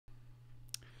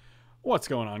What's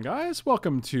going on, guys?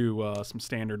 Welcome to some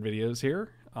standard videos here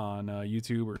on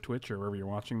YouTube or Twitch or wherever you're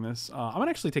watching this. I'm going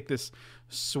to actually take this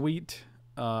sweet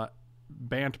Bant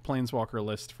Planeswalker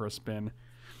list for a spin.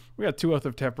 We got 2 Oath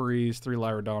of Teferis, 3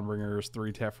 Lyra Dawnbringers,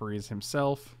 3 Teferis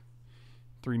himself,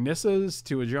 3 Nissas,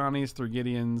 2 Ajanis, 3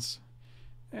 Gideons,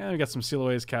 and we got some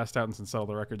Sealaways, Cast Out, and some Settle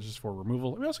the Wreckage just for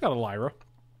removal. We also got a Lyra.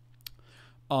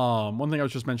 One thing I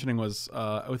was just mentioning was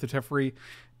Oath of Teferi.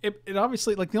 It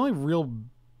obviously, like, the only real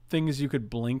things you could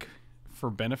blink for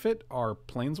benefit are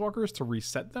planeswalkers to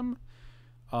reset them.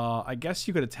 I guess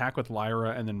you could attack with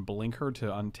Lyra and then blink her to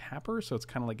untap her, so it's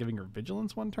kind of like giving her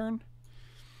vigilance one turn.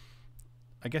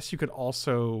 I guess you could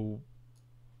also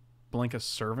blink a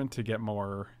servant to get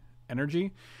more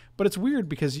energy, but it's weird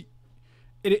because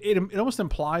it almost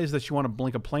implies that you want to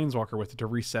blink a planeswalker with it to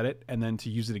reset it and then to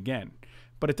use it again,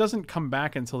 but it doesn't come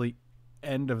back until the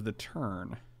end of the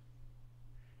turn.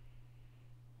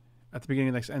 At the beginning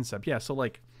of the next end step. Yeah, so,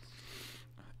 like,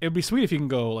 it would be sweet if you can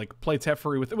go, like, play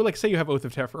Teferi with... Like, say you have Oath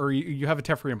of Teferi, or you have a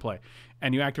Teferi in play,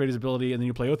 and you activate his ability, and then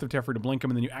you play Oath of Teferi to blink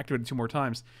him, and then you activate it 2 more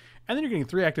times. And then you're getting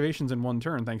 3 activations in 1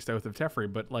 turn thanks to Oath of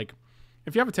Teferi. But, like,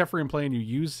 if you have a Teferi in play and you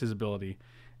use his ability,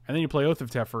 and then you play Oath of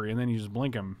Teferi, and then you just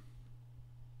blink him,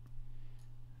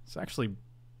 it's actually...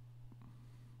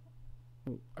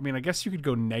 I mean, I guess you could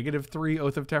go -3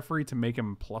 Oath of Teferi to make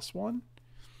him +1.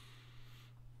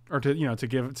 Or to, you know,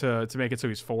 to make it so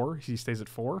he's 4. He stays at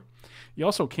 4. You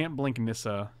also can't blink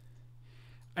Nissa.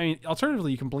 I mean,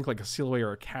 alternatively, you can blink like a Seal Away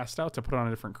or a Cast Out to put on a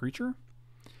different creature.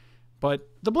 But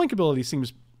the blink ability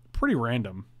seems pretty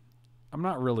random. I'm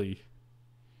not really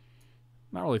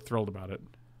thrilled about it.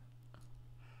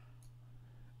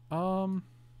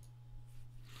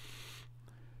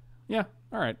 Yeah,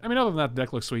 all right. I mean, other than that, the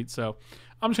deck looks sweet, so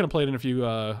I'm just gonna play it in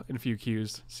a few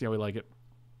queues, see how we like it.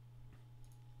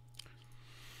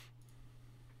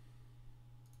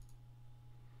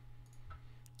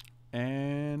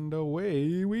 And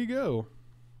away we go.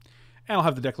 And I'll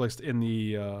have the deck list in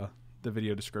the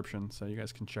video description, so you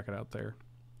guys can check it out there.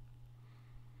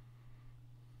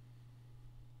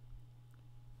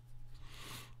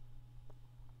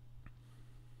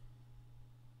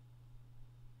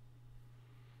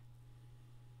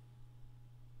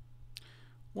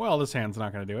 Well, this hand's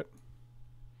not going to do it.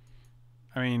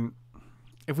 I mean,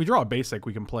 if we draw a basic,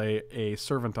 we can play a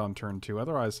Servant on turn 2.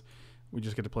 Otherwise... we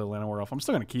just get to play Llanowar Elf. I'm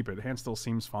still going to keep it. The hand still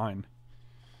seems fine.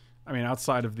 I mean,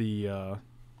 outside of the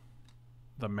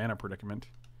mana predicament.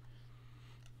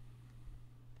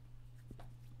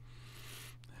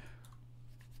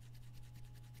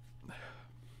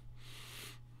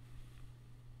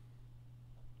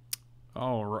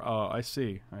 Oh, I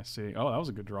see. I see. Oh, that was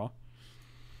a good draw.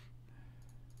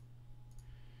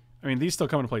 I mean, these still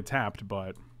come into play tapped,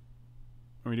 but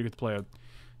we do get to play a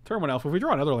turn 1 elf. If we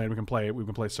draw another land, we can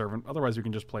play Servant. Otherwise, we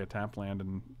can just play a tap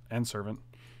land and Servant.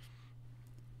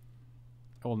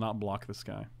 I will not block this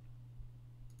guy.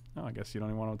 Oh, I guess you don't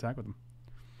even want to attack with him.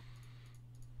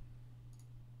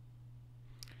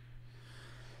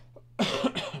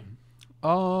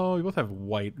 Oh, we both have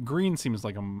white. Green seems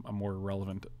like a more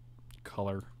relevant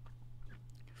color.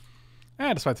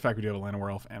 And despite the fact we do have a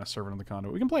Llanowar Elf and a Servant on the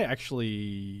Conduit, we can play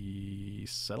actually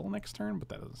Settle next turn, but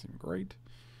that doesn't seem great.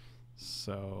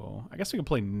 So, I guess we can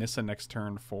play Nissa next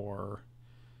turn for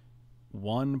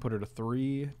 1, put her to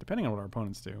 3, depending on what our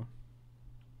opponents do.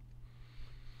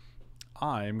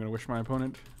 I am going to wish my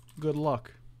opponent good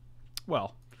luck.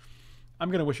 Well, I'm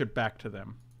going to wish it back to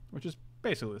them, which is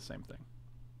basically the same thing.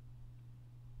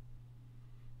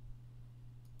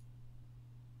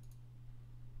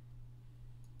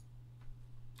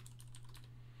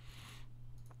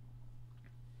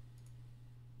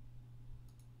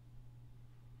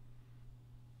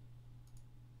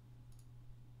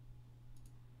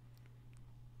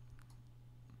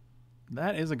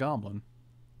 That is a goblin.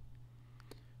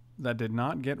 That did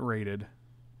not get raided.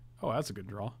 Oh, that's a good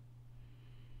draw.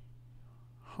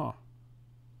 Huh.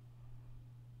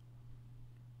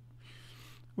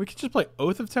 We could just play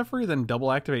Oath of Teferi, then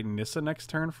double activate Nissa next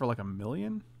turn for like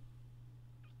 1,000,000?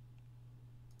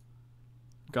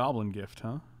 Goblin gift,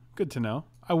 huh? Good to know.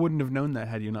 I wouldn't have known that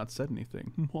had you not said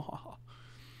anything.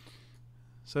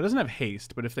 So it doesn't have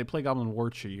haste, but if they play Goblin War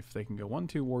Chief, they can go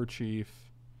 1/2 War Chief.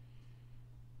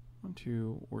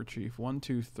 1/2 War Chief,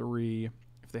 1/2 3.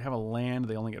 If they have a land,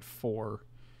 they only get 4.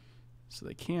 So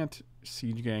they can't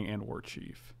Siege Gang and War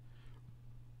Chief.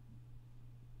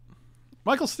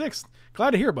 Michael Sticks,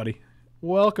 glad to hear, buddy.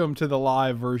 Welcome to the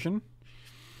live version.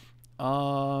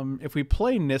 If we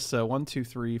play Nissa, 1, 2,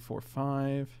 3, 4,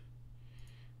 5.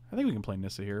 I think we can play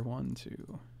Nissa here. 1,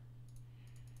 2.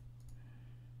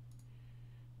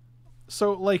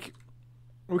 So, like,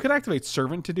 We could activate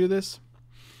Servant to do this,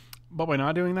 but by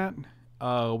not doing that,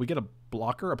 we get a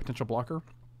blocker, a potential blocker.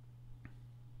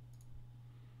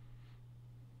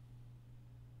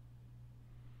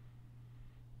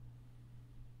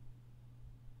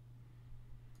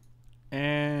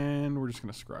 And we're just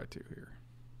going to scry 2 here.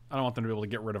 I don't want them to be able to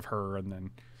get rid of her and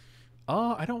then...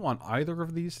 I don't want either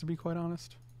of these, to be quite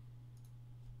honest.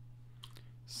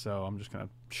 So I'm just going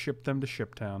to ship them to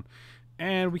Shiptown.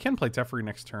 And we can play Teferi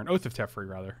next turn. Oath of Teferi,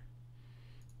 rather.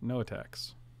 No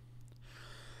attacks.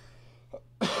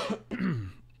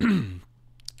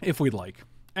 If we'd like.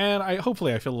 And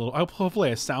hopefully I feel a little...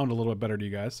 Hopefully I sound a little bit better to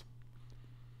you guys.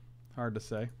 Hard to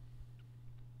say.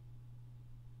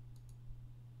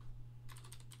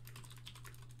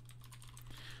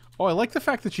 Oh, I like the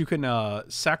fact that you can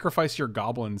sacrifice your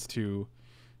goblins to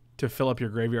fill up your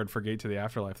graveyard for Gate to the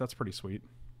Afterlife. That's pretty sweet.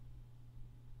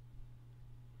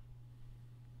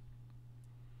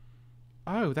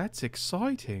 Oh, that's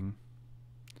exciting.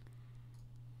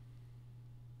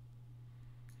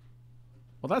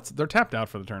 Well, they're tapped out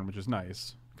for the turn, which is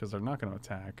nice because they're not going to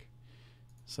attack.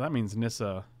 So that means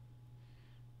Nissa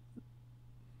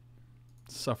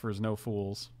suffers no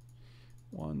fools.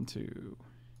 1, 2.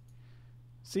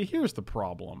 See, here's the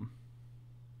problem.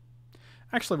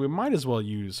 Actually, we might as well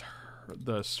use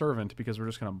the Servant because we're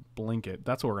just going to blink it.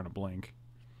 That's what we're going to blink.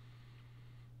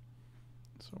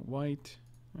 So white.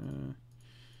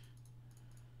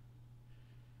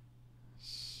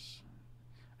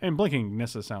 And blinking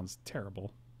Nissa sounds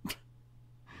terrible.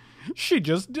 She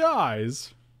just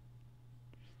dies.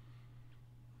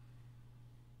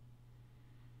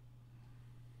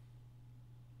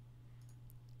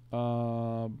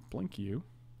 Blink you.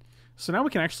 So now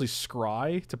we can actually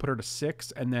scry to put her to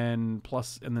 6 and then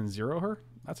and then 0 her.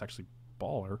 That's actually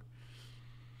baller.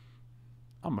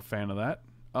 I'm a fan of that.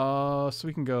 So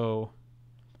we can go...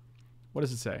 What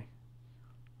does it say?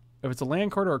 If it's a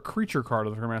land card or a creature card,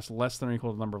 the turn has less than or equal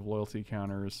to the number of loyalty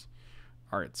counters.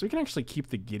 Alright, so we can actually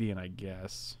keep the Gideon, I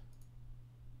guess.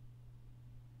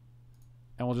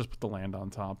 And we'll just put the land on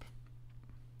top.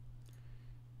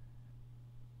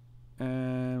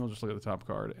 And we'll just look at the top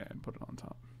card and put it on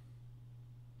top.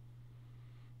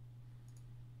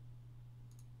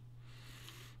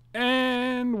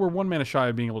 And we're 1 mana shy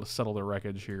of being able to settle the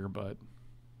wreckage here, but...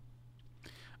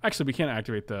 Actually, we can't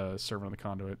activate the Servant of the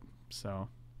Conduit, so...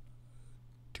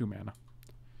 2 mana.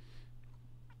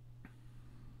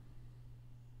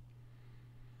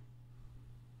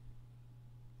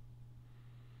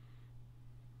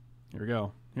 Here we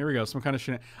go. Here we go. Some kind of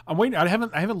shenanigans. I'm waiting. I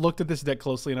haven't looked at this deck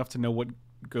closely enough to know what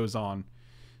goes on.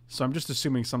 So I'm just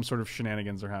assuming some sort of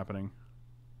shenanigans are happening.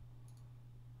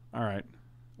 All right.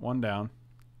 1 down.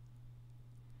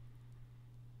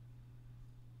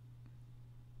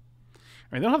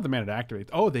 I mean, they don't have the mana to activate.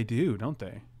 Oh, they do, don't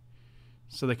they?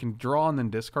 So they can draw and then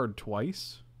discard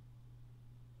twice?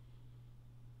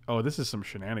 Oh, this is some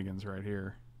shenanigans right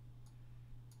here.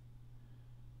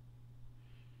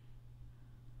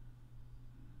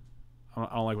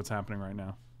 I don't like what's happening right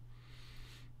now.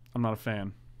 I'm not a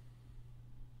fan.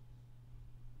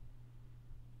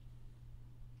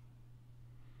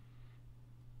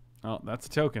 Oh, that's a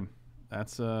token.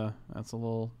 That's a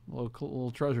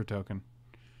little treasure token.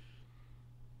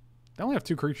 They only have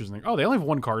 2 creatures in there. Oh, they only have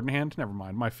 1 card in hand? Never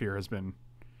mind. My fear has been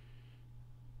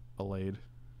allayed.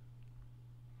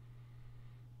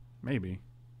 Maybe.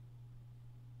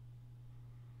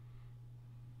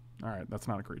 Alright, that's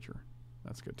not a creature.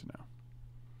 That's good to know.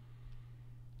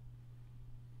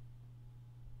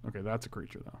 Okay, that's a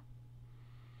creature, though.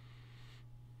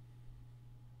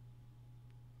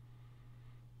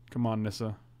 Come on,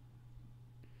 Nissa.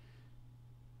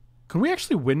 Can we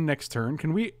actually win next turn?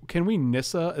 Can we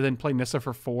Nissa and then play Nissa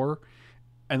for 4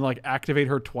 and like activate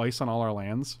her twice on all our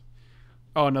lands?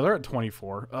 Oh no, they're at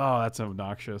 24. Oh, that's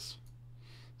obnoxious.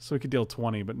 So we could deal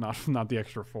 20, but not the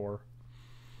extra 4.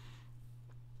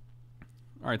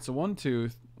 All right, so 1, 2,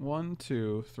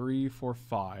 3, 4,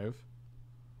 5.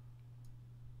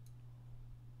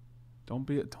 Don't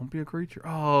be a creature.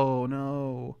 Oh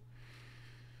no.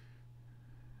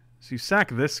 So you sack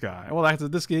this guy. Well,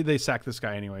 they sack this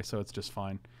guy anyway, so it's just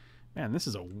fine. Man, this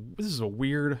is a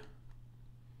weird.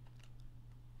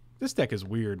 This deck is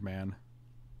weird, man.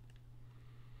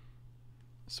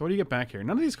 So what do you get back here?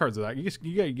 None of these cards are that.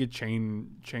 You gotta get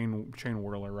chain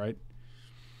whirler, right?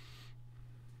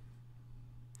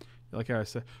 Like how I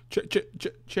said,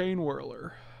 chain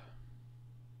whirler.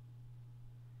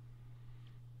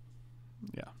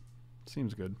 Yeah,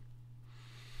 seems good.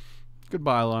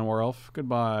 Goodbye, Llanowar Elf.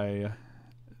 Goodbye,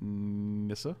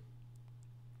 Nissa.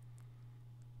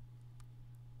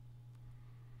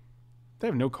 They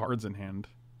have no cards in hand.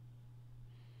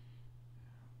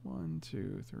 1,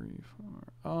 2, 3,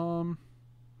 4.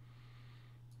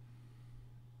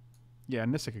 Yeah,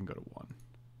 Nissa can go to 1.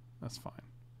 That's fine.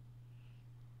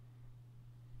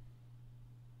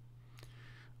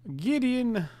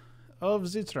 Gideon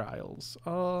of the Trials.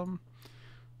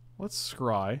 Let's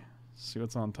scry. See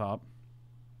what's on top.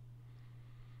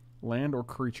 Land or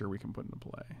creature we can put into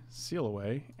play. Seal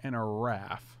away and a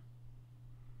Raff.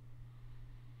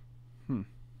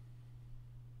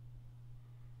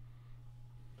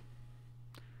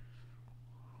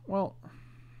 Well,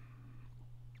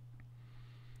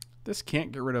 this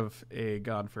can't get rid of a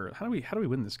Godfair. How do we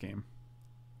win this game?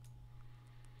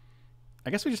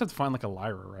 I guess we just have to find like a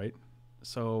Lyra, right?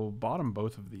 So bottom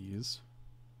both of these.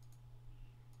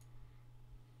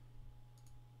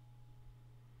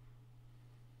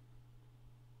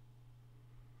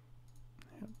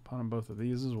 Yep, bottom both of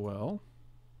these as well.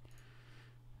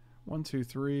 1, 2,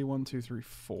 3, 1, 2, 3,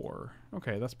 4.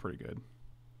 Okay, that's pretty good.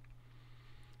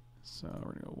 So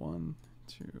we're gonna go 1,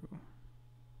 2,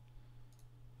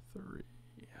 3.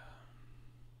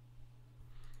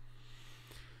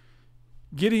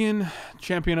 Gideon,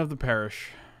 champion of the parish.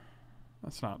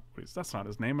 That's not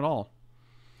his name at all.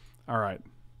 All right.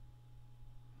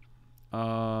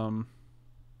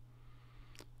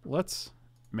 Let's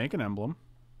make an emblem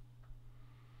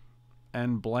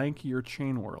and blank your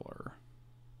chain whirler.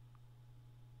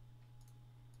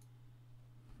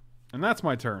 And that's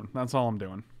my turn. That's all I'm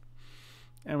doing.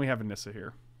 And we have a Nissa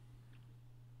here.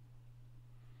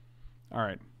 All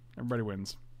right. Everybody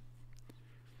wins.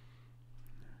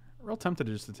 Real tempted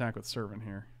to just attack with Servant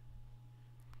here.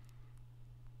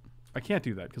 I can't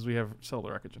do that because we have Settle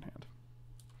the Wreckage in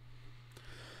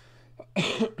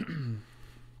hand.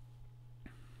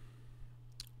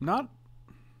 Not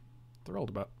thrilled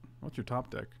about... What's your top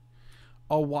deck?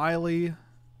 A Wily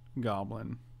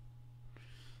Goblin.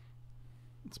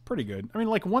 It's pretty good. I mean,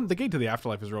 like, the Gate to the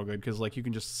Afterlife is real good because, like, you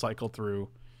can just cycle through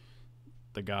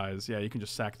the guys. Yeah, you can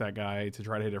just sack that guy to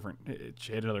try to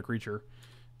hit another creature,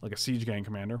 like a Siege Gang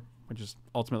Commander, which is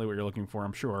ultimately what you're looking for,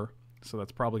 I'm sure. So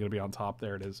that's probably going to be on top.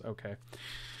 There it is. Okay.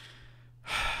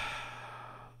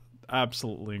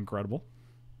 Absolutely incredible.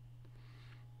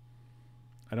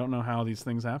 I don't know how these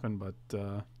things happen, but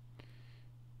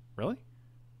really?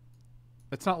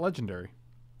 It's not legendary.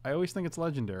 I always think it's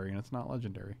legendary, and it's not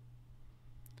legendary.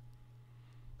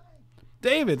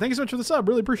 David, thank you so much for the sub.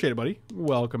 Really appreciate it, buddy.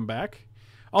 Welcome back.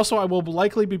 Also, I will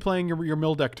likely be playing your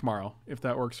mill deck tomorrow. If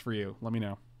that works for you, let me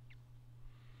know.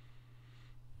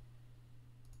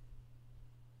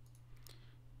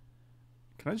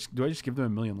 Do I just give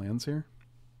them 1,000,000 lands here?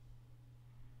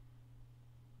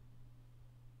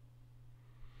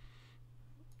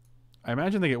 I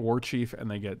imagine they get War Chief and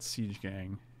they get Siege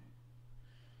Gang.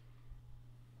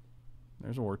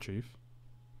 There's a War Chief.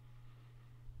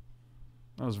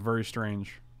 That was very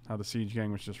strange how the Siege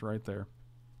Gang was just right there.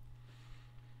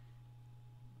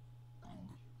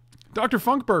 Dr.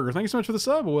 Funkburger, thank you so much for the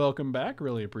sub. Welcome back.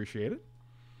 Really appreciate it.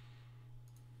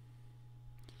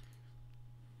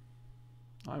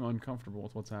 I'm uncomfortable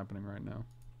with what's happening right now.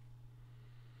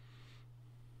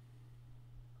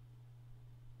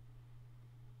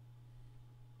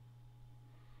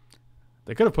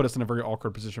 They could have put us in a very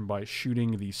awkward position by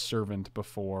shooting the Servant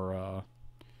before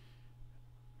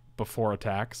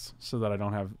attacks so that I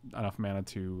don't have enough mana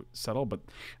to settle, but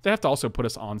they have to also put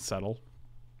us on settle.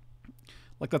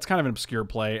 Like, that's kind of an obscure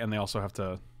play, and they also have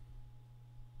to...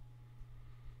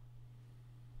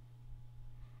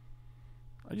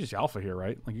 I just alpha here,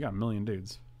 right? Like, you got 1,000,000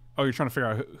 dudes. Oh, you're trying to figure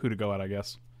out who to go at, I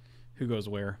guess. Who goes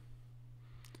where.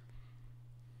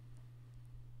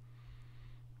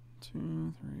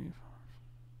 2, 3,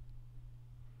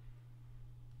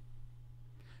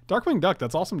 4. Darkwing Duck,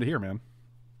 that's awesome to hear, man.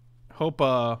 Hope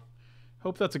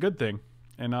that's a good thing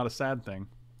and not a sad thing.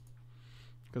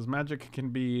 Because Magic can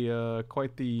be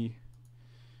quite the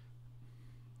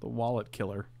wallet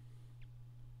killer.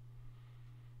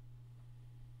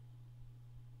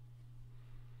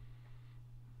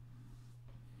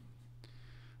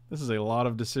 This is a lot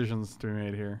of decisions to be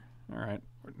made here. All right.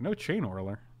 No Chain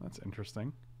Whirler. That's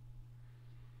interesting.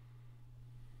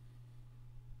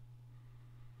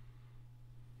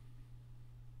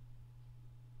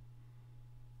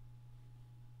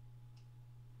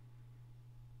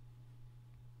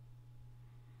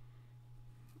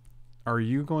 Are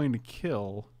you going to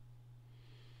kill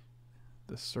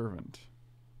the Servant?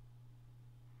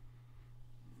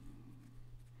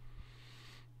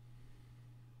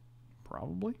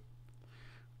 Probably.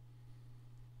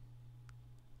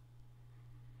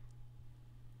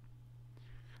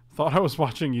 Thought I was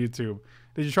watching YouTube.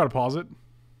 Did you try to pause it?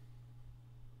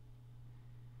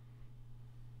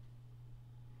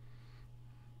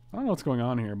 I don't know what's going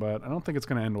on here, but I don't think it's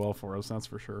going to end well for us, that's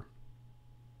for sure.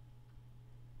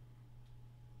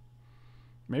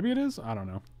 Maybe it is? I don't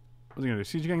know. What's he going to do?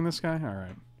 Siege gang this guy?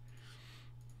 Alright.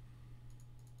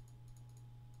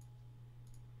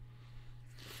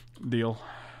 Deal.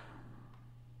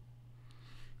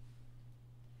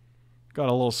 Got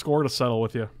a little score to settle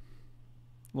with you.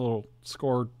 A little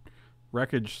score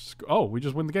wreckage. Oh, we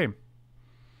just win the game.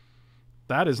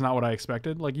 That is not what I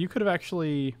expected. Like, you could have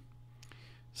actually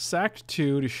sacked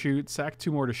 2 to shoot, sacked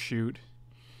 2 more to shoot.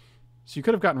 So you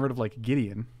could have gotten rid of, like,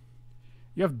 Gideon.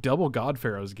 You have double God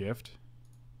Pharaoh's Gift.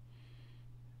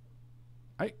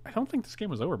 I don't think this game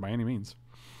was over by any means.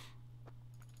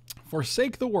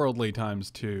 Forsake the Worldly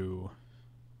 ×2.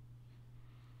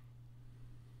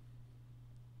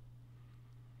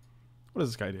 What does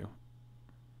this guy do?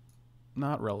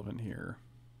 Not relevant here.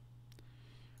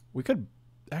 We could...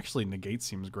 Actually, Negate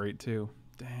seems great, too.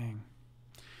 Dang.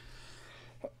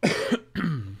 We're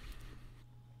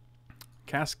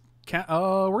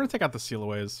going to take out the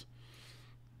Sealaways.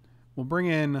 We'll bring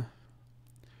in...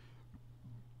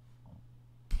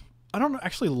 I don't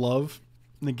actually love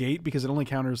Negate because it only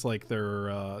counters, like, their...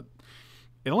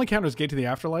 it only counters Gate to the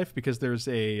Afterlife because there's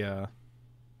a...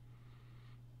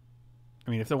 I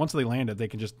mean, if once they land it, they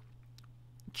can just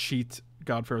cheat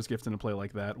Godfarrow's Gift into play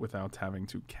like that without having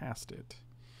to cast it.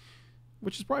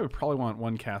 Which is probably want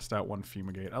 1 cast out, 1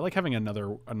 Fumigate. I like having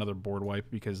another board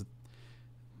wipe because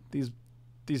these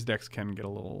decks can get a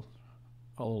little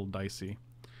dicey.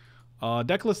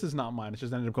 Decklist is not mine. It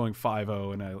just ended up going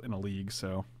 5-0 in a league.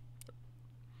 So,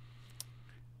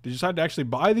 did you decide to actually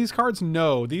buy these cards?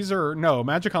 No,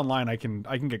 Magic Online. I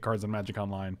can get cards on Magic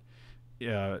Online,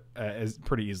 as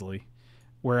pretty easily.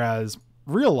 Whereas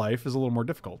real life is a little more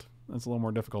difficult. It's a little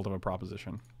more difficult of a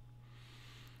proposition.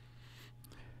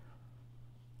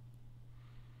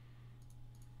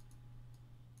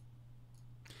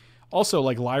 Also,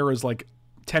 like, Lyra's like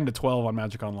 10 to 12 on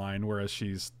Magic Online, whereas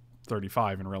she's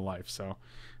 35 in real life. So, a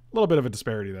little bit of a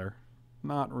disparity there.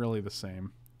 Not really the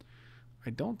same. I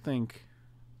don't think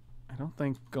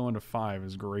going to 5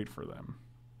 is great for them.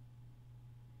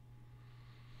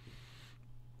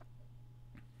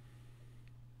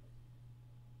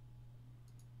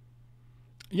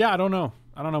 Yeah, I don't know.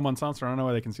 I don't know Monsanto. I don't know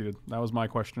why they conceded. That was my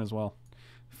question as well.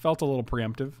 Felt a little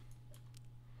preemptive.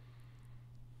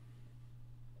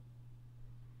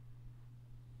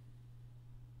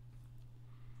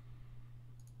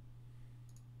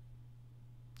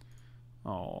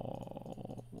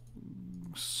 Oh,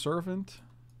 servant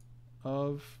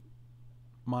of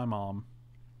my mom.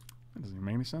 That doesn't even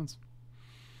make any sense.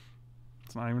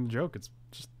 It's not even a joke. It's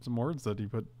just some words that you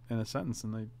put in a sentence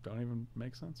and they don't even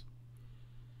make sense.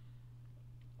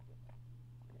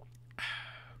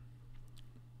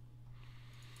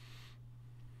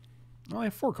 Well, I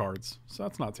have 4 cards, so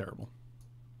that's not terrible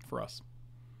for us.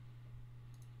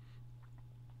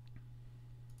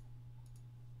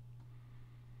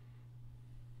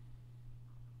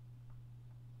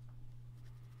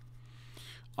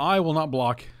 I will not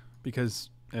block because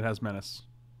it has Menace.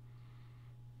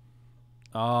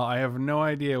 I have no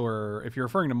idea where... If you're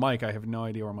referring to Mike, I have no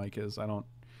idea where Mike is. I don't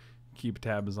keep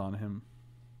tabs on him.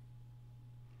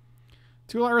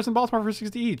 2 Lyras in Baltimore for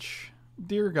 60 each.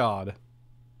 Dear God.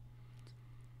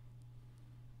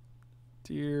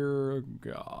 Dear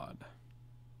God.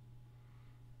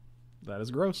 That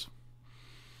is gross.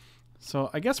 So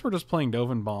I guess we're just playing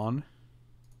Dovin Baan.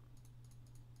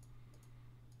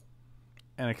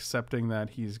 And accepting that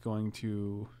he's going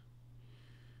to...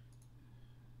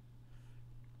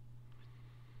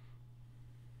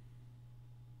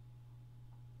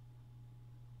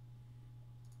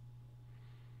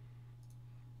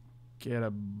 get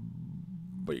a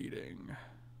beating.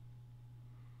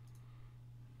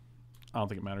 I don't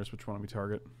think it matters which one we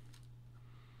target.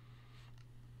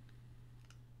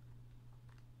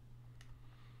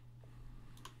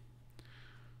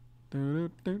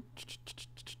 I'm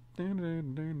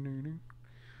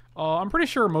pretty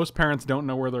sure most parents don't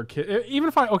know where their kid... Even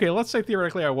if okay, let's say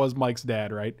theoretically I was Mike's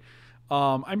dad, right?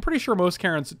 I'm pretty sure most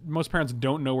parents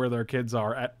don't know where their kids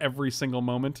are at every single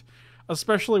moment,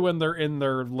 especially when they're in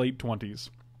their late 20s.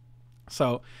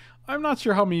 So, I'm not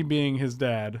sure how me being his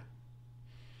dad,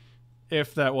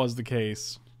 if that was the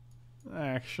case,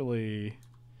 actually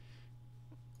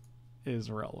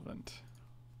is relevant.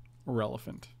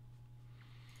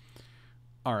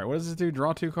 Alright, what does this do?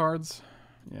 Draw 2 cards?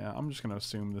 Yeah, I'm just going to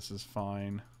assume this is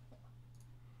fine.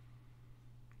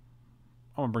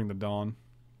 I'm going to bring the Dawn.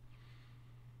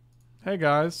 Hey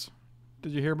guys,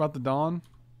 did you hear about the Dawn?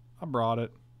 I brought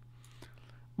it.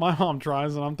 My mom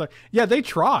tries and I'm yeah, they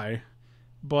try.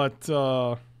 But,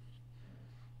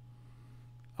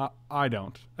 I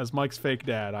don't. As Mike's fake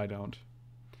dad, I don't.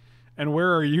 And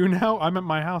where are you now? I'm at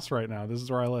my house right now. This is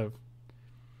where I live.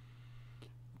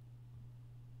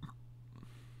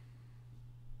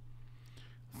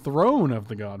 Throne of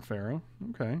the God Pharaoh.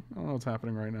 Okay. I don't know what's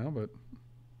happening right now, but...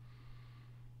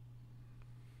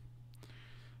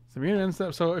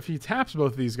 So if he taps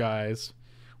both of these guys,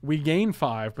 we gain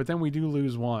 5, but then we do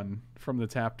lose 1 from the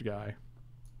tapped guy.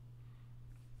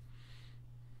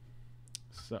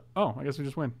 So, oh, I guess we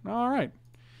just win. All right.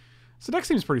 So deck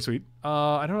seems pretty sweet.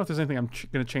 I don't know if there's anything I'm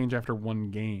going to change after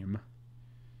 1 game.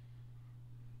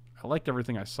 I liked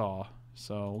everything I saw,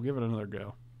 so we'll give it another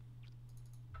go.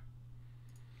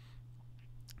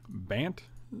 Bant,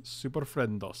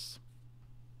 Superfriends.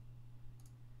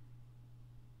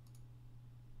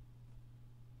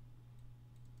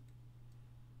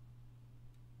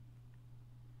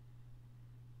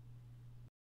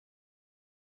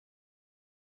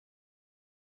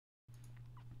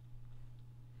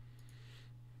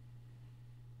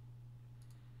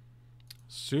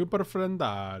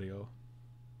 Superfrendario.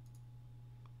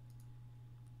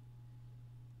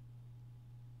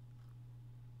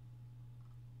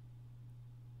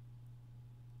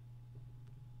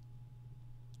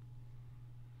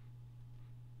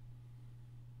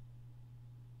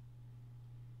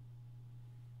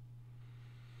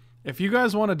 If you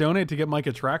guys want to donate to get Mike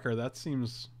a tracker, that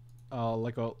seems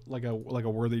like a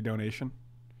worthy donation.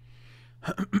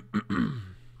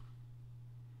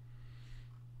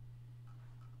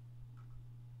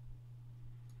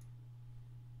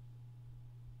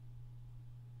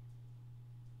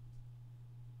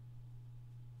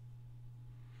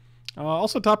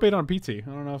 Also top 8 on PT. I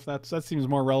don't know if that seems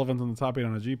more relevant than the top 8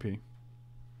 on a GP.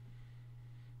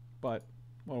 But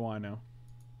what do I know?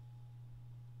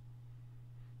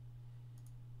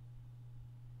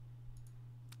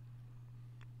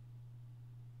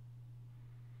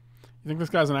 You think this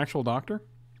guy's an actual doctor?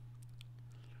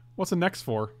 What's the next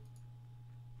for?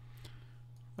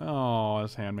 Oh,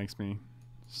 his hand makes me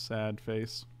sad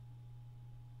face.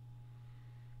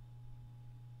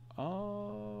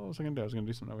 Oh, what was I going to do? I was going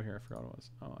to do something over here. I forgot what it was.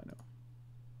 Oh, I know.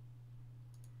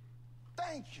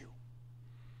 Thank you.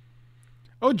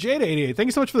 Oh, Jade88. Thank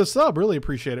you so much for the sub. Really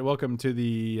appreciate it. Welcome to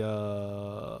the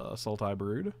Sultai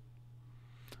Brood.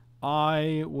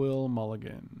 I will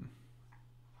mulligan.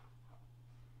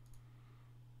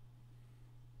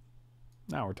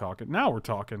 Now we're talking. Now we're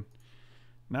talking.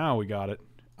 Now we got it.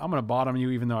 I'm going to bottom you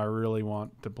even though I really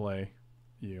want to play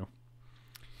you.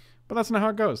 But that's not how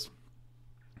it goes.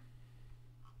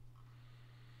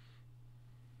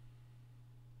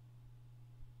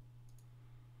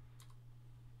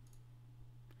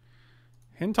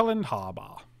 Hinterland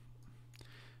Harbor.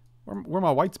 Where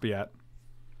my whites be at?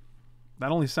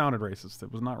 That only sounded racist.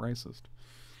 It was not racist.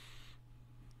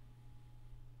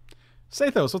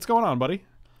 Sathos, what's going on, buddy?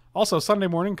 Also, Sunday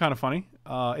morning, kind of funny.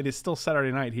 It is still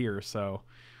Saturday night here, so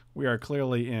we are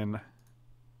clearly in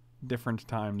different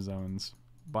time zones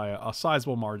by a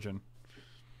sizable margin.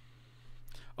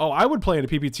 Oh, I would play in a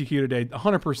PPTQ today,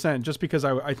 100%, just because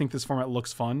I think this format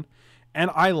looks fun. And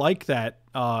I like that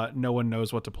no one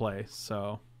knows what to play,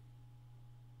 so...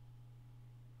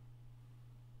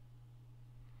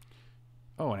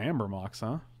 Oh, an Amber Mox,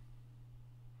 huh?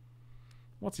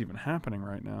 What's even happening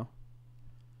right now?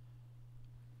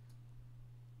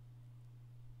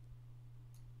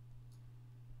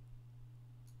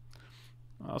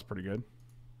 Oh, that's pretty good.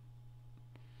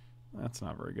 That's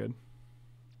not very good.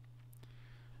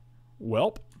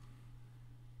 Welp.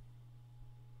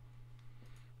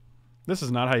 This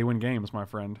is not how you win games, my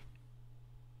friend.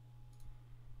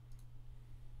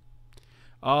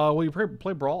 Will you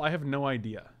play Brawl? I have no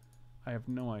idea. I have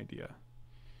no idea.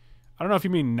 I don't know if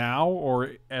you mean now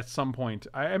or at some point.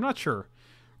 I'm not sure.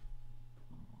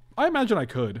 I imagine I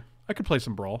could. I could play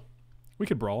some Brawl. We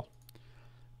could Brawl.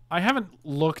 I haven't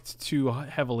looked too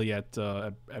heavily at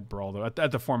Brawl, though.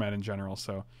 At the format in general,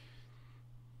 so...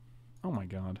 Oh my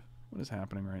god. What is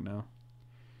happening right now?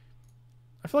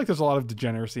 I feel like there's a lot of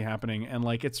degeneracy happening, and,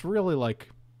 like, it's really, like...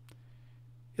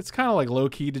 It's kind of like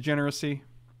low-key degeneracy.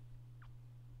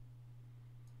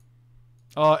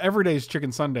 Every day's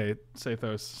Chicken Sunday,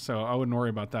 Sathos, so I wouldn't worry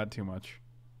about that too much.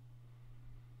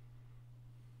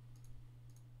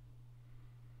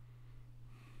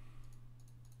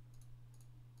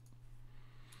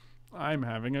 I'm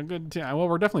having a good time. Well,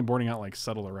 we're definitely boarding out, like,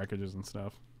 Settle the Wreckages and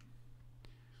stuff.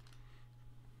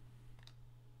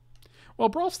 Well,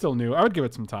 Brawl's still new. I would give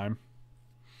it some time.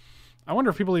 I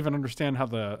wonder if people even understand how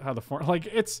the form, like,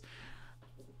 it's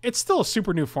still a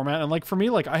super new format, and, like, for me,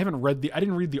 like, I didn't read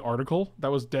the article that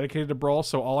was dedicated to Brawl,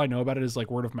 so all I know about it is, like,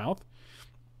 word of mouth.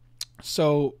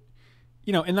 So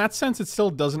you know, in that sense, it still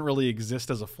doesn't really exist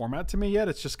as a format to me yet.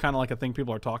 It's just kind of like a thing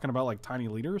people are talking about, like tiny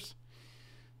leaders.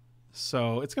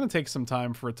 So it's going to take some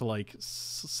time for it to like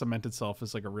cement itself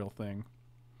as like a real thing.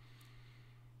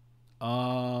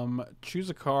 Choose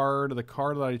a card. The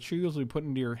card that I choose will be put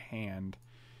into your hand.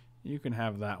 You can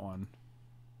have that one.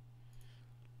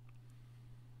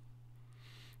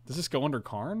 Does this go under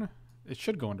Karn? It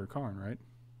should go under Karn, right?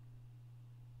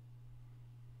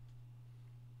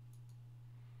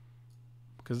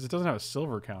 Because it doesn't have a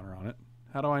silver counter on it.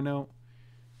 How do I know?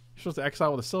 You're supposed to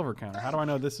exile with a silver counter. How do I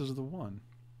know this is the one?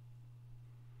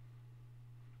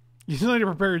 You still need to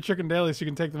prepare your chicken daily so you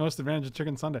can take the most advantage of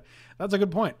Chicken Sunday. That's a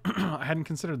good point. I hadn't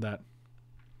considered that.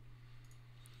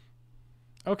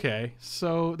 Okay,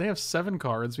 so they have 7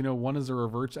 cards. We know one is a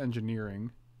reverse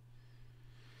engineering.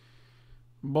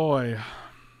 Boy.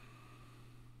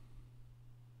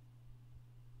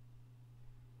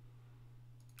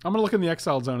 I'm going to look in the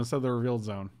exiled zone instead of the revealed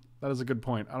zone. That is a good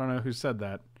point. I don't know who said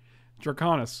that.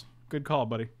 Draconis. Good call,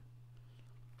 buddy.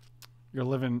 You're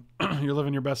living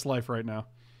your best life right now.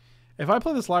 If I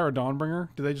play this Lyra Dawnbringer,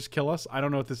 do they just kill us? I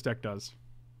don't know what this deck does.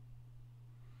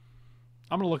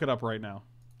 I'm going to look it up right now.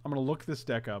 I'm going to look this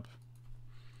deck up.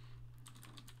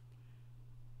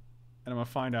 And I'm going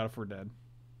to find out if we're dead.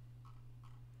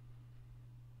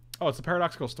 Oh, it's a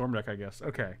Paradoxical Storm deck, I guess.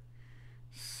 Okay.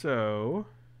 So...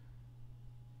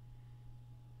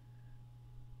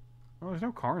 oh, there's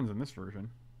no Karns in this version.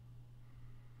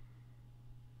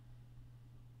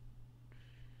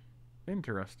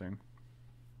 Interesting.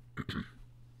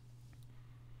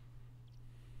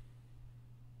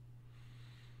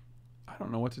 I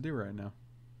don't know what to do right now.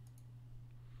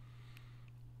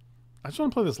 I just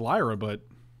want to play this Lyra, but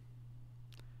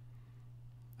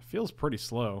it feels pretty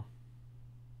slow.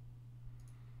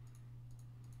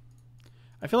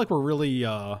 I feel like we're really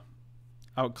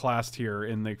outclassed here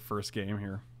in the first game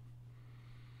here.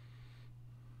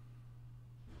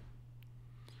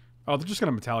 Oh, they're just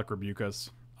gonna Metallic Rebuke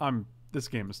us. This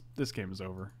game is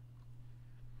over.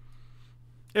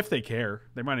 If they care.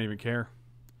 They might not even care.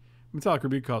 Metallic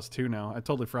Rebuke costs 2 now. I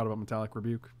totally forgot about Metallic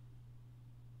Rebuke.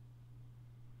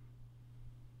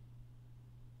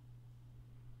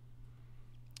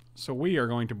 So we are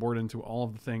going to board into all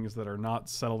of the things that are not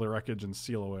Settle the Wreckage and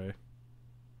Seal Away.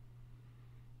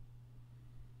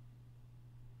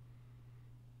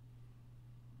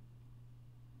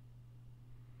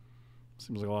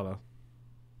 Seems like a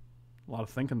lot of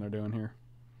thinking they're doing here.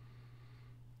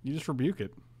 You just rebuke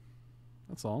it.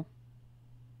 That's all.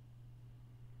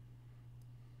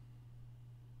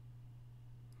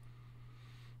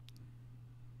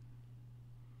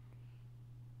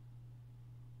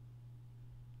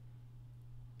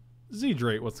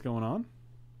 Z-Drate, what's going on?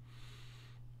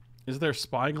 Is there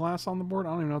Spyglass on the board? I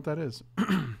don't even know what that is.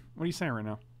 What are you saying right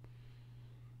now?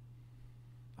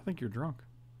 I think you're drunk.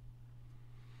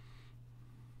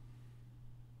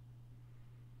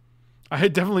 I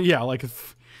definitely, yeah, like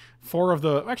 4 of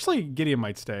the... actually, Gideon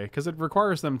might stay, because it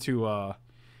requires them to...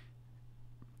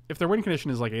 if their win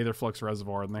condition is like Aether Flux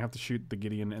Reservoir, then they have to shoot the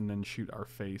Gideon and then shoot our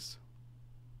face.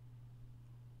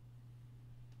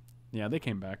 Yeah, they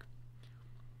came back.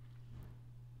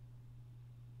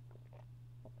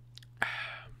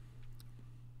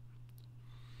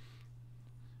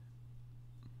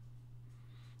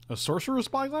 A Sorcerer's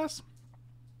Spyglass?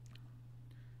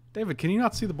 David, can you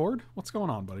not see the board? What's going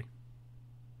on, buddy?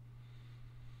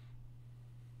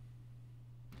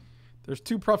 There's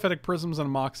 2 Prophetic Prisms and a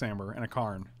Mox Amber and a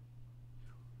Karn.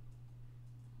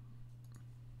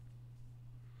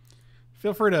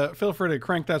 Feel free to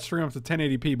crank that stream up to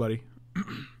 1080p, buddy.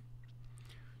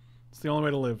 It's the only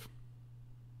way to live.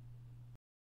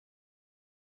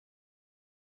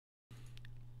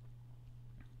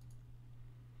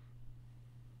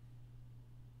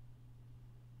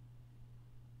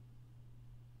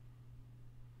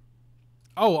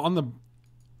 Oh, on the...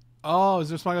 oh, is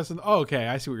there Spyglass in the... oh, okay,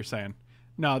 I see what you're saying.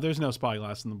 No, there's no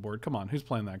Spyglass in the board. Come on, who's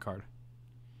playing that card?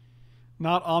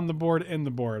 Not on the board, in the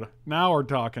board. Now we're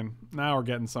talking. Now we're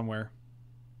getting somewhere.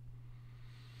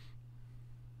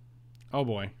 Oh,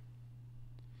 boy.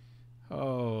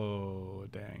 Oh,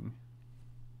 dang.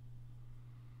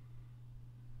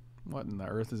 What in the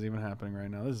earth is even happening right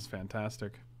now? This is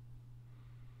fantastic.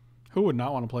 Who would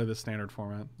not want to play this standard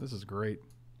format? This is great.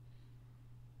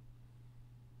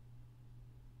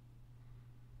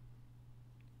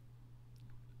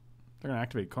 They're going to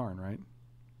activate Karn, right?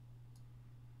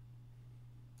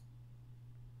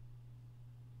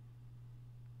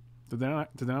 Did they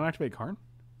not activate Karn?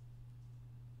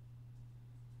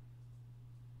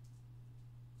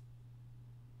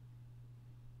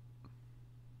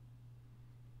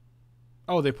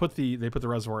 Oh, they put the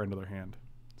reservoir into their hand.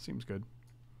 Seems good.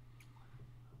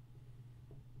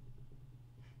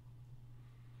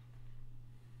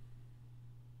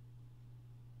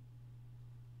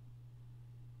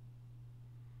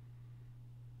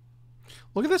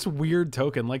 Look at this weird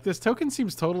token. Like, this token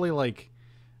seems totally, like,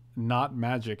 not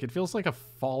magic. It feels like a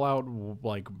Fallout,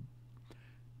 like,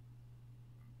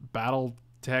 battle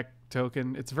tech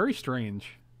token. It's very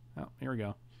strange. Oh, here we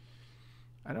go.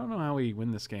 I don't know how we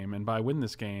win this game. And by win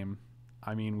this game,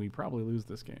 I mean we probably lose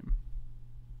this game.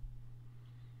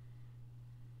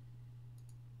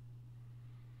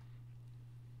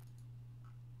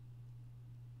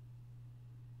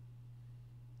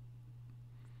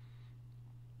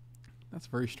 That's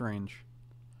very strange.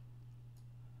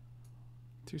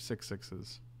 2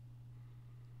 6/6s.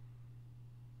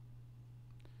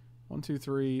 1 2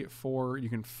 3 4. You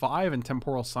can 5 and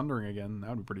Temporal Sundering again.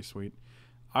 That would be pretty sweet.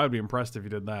 I would be impressed if you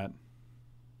did that.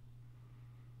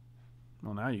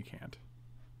 Well, now you can't.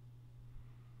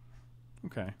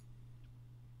 Okay.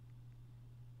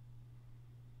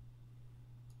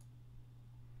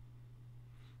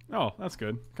 Oh, that's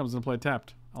good. Comes into play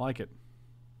tapped. I like it.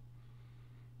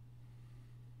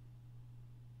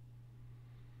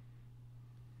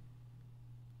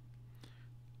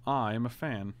 I am a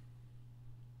fan.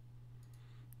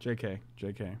 JK.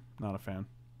 JK. Not a fan.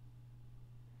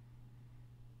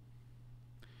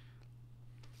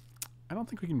 I don't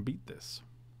think we can beat this.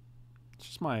 It's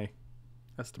just my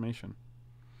estimation.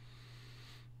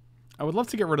 I would love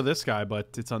to get rid of this guy,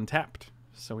 but it's untapped,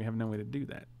 so we have no way to do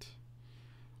that.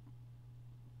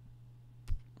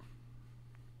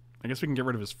 I guess we can get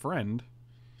rid of his friend.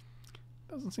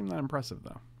 Doesn't seem that impressive,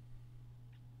 though.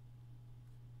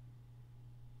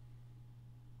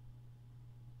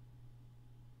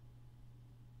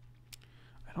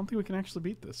 I don't think we can actually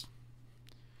beat this.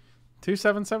 2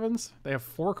 7/7s. They have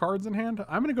 4 cards in hand.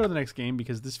 I'm going to go to the next game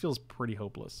because this feels pretty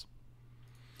hopeless.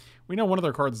 We know one of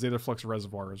their cards is Aetherflux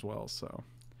Reservoir as well, so.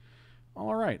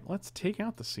 Alright, let's take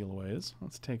out the Sealaways.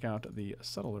 Let's take out the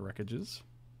Settle the Wreckages.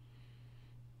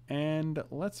 And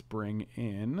let's bring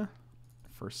in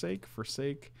Forsake,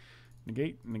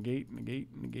 Negate,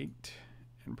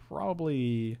 and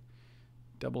probably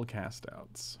double cast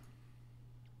outs.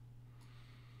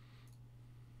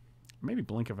 Maybe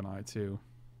Blink of an Eye, too.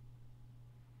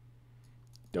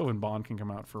 Dovin Baan can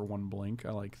come out for 1 blink.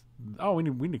 I like... Oh, we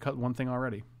need to cut one thing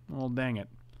already. Well, dang it.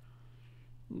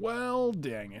 Well,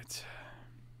 dang it.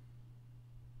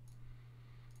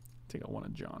 Take out one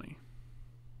of Ajani.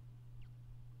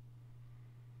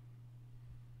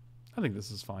 I think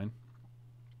this is fine.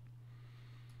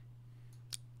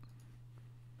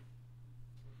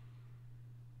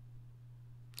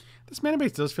 This mana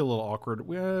base does feel a little awkward.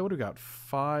 What do we got?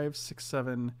 5, 6,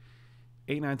 7,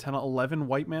 8, 9, 10, 11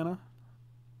 white mana.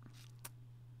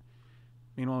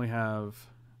 Meanwhile, we have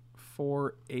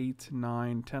 4, 8,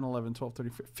 9, 10, 11, 12,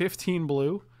 13, 15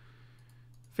 blue.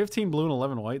 15 blue and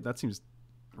 11 white. That seems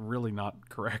really not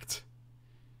correct.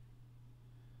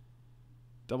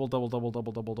 Double, double, double,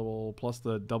 double, double, double, plus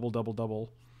the double, double,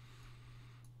 double.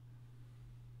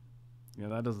 Yeah,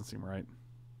 that doesn't seem right.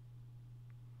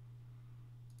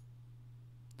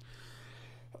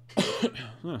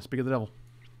 Speak of the devil.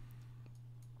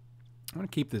 I'm going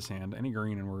to keep this hand. Any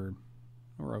green and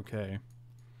we're okay.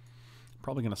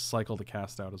 Probably going to cycle the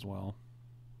cast out as well.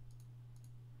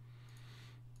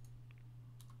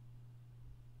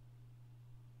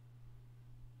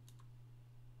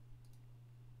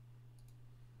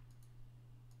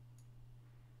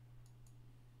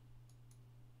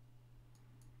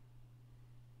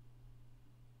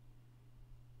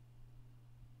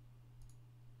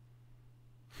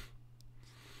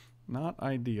 Not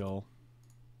ideal.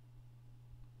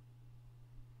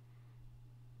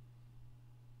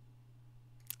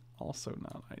 Also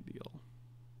not ideal.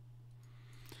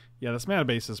 Yeah, this mana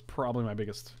base is probably my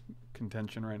biggest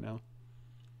contention right now.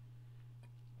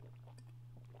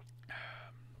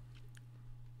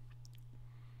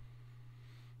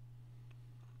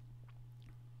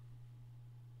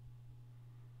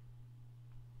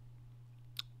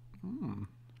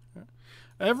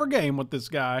 Every game with this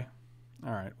guy.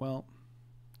 All right, well,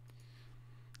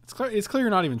 it's clear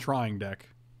you're not even trying, deck.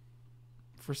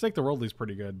 Forsake the Worldly is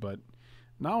pretty good, but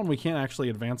not when we can't actually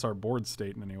advance our board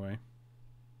state in any way.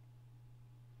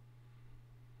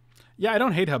 Yeah, I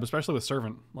don't hate Hub, especially with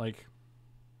Servant. Like,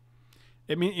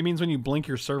 it means when you blink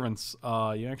your Servants,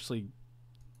 you actually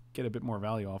get a bit more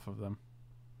value off of them.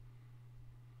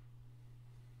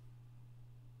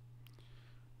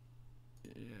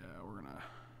 Yeah, we're gonna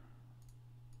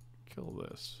kill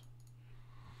this.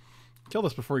 Kill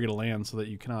this before you get a land so that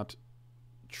you cannot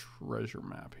treasure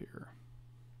map here.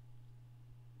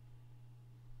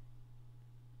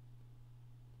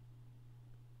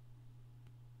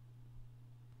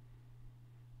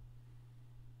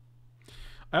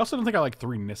 I also don't think I like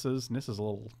 3 Nissas. Nissa's a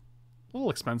little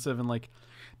expensive, and like,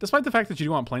 despite the fact that you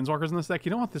do want planeswalkers in this deck, you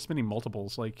don't want this many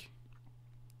multiples. Like,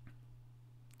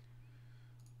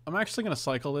 I'm actually gonna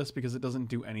cycle this because it doesn't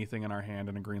do anything in our hand,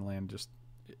 and a green land just,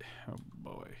 oh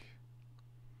boy.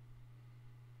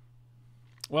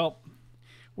 Well,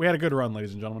 we had a good run,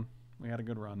 ladies and gentlemen. We had a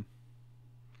good run.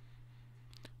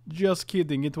 Just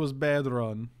kidding, it was bad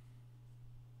run.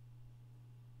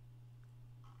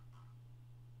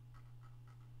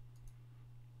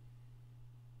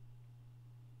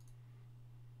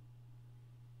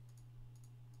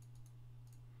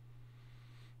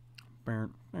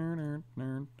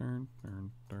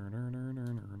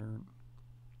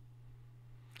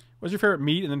 What's your favorite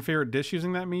meat and then favorite dish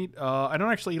using that meat? I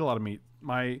don't actually eat a lot of meat.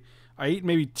 I eat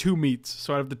maybe 2 meats.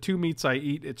 So out of the 2 meats I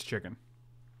eat, it's chicken.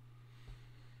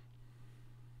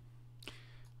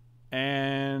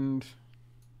 And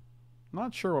I'm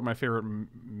not sure what my favorite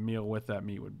meal with that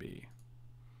meat would be.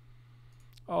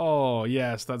 Oh,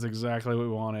 yes, that's exactly what we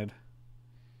wanted.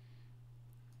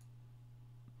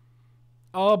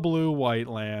 A blue-white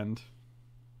land.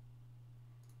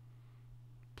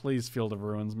 Please, Field of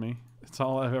Ruins me. It's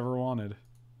all I've ever wanted.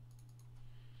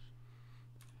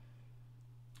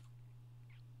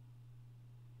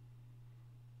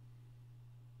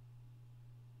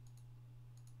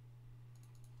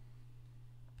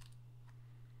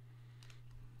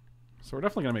 So we're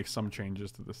definitely going to make some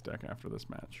changes to this deck after this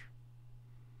match.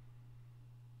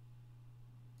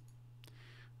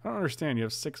 I don't understand. You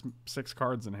have six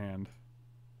cards in hand.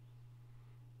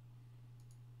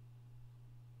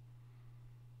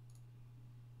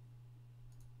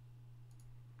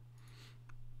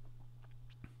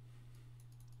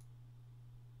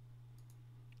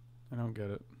 I don't get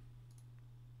it.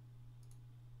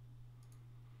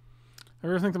 I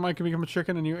ever think the mic can become a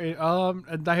chicken and you ate?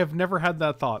 I have never had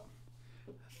that thought.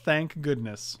 Thank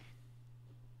goodness.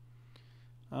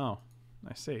 Oh,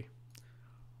 I see.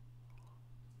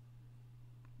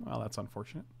 Well, that's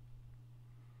unfortunate.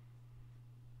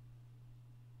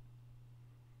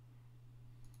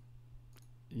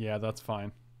 Yeah, that's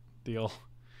fine. Deal.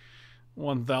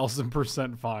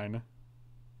 1000% fine.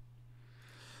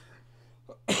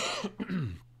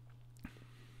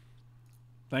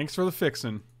 Thanks for the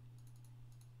fixin'.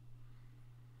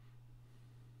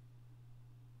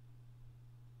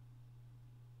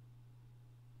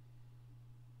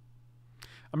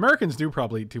 Americans do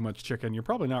probably eat too much chicken. You're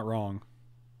probably not wrong.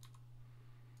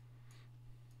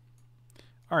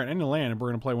 All right, end of land, and we're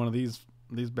gonna play one of these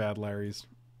bad Larrys.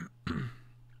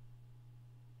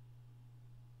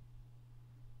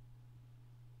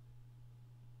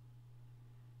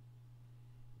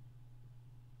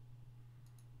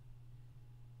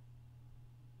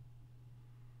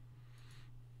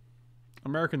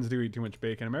 Americans do eat too much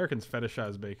bacon. Americans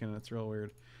fetishize bacon, and it's real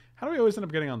weird. How do we always end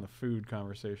up getting on the food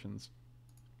conversations?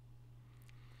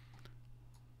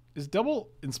 Is double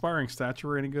inspiring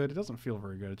stature any good? It doesn't feel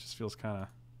very good. It just feels kind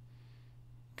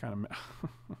of.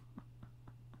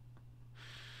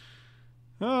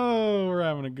 Oh, we're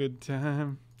having a good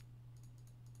time.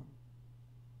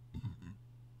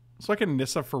 So I can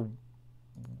Nissa for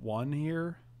 1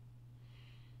 here.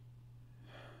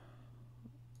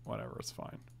 Whatever, it's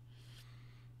fine.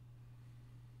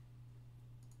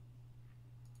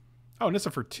 Oh,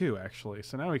 Nissa for 2, actually.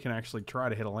 So now we can actually try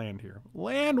to hit a land here.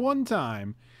 Land 1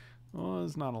 time. Well,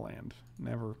 it's not a land.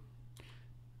 Never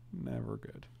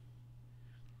good.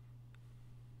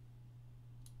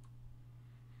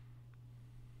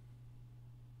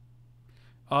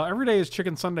 Every day is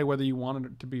Chicken Sunday, whether you want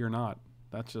it to be or not.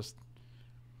 That's just...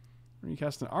 When you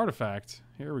cast an artifact,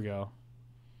 here we go.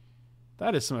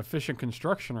 That is some efficient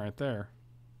construction right there.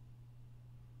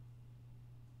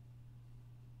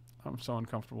 I'm so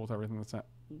uncomfortable with everything that's at.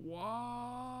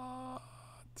 What?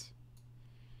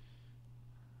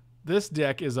 This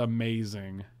deck is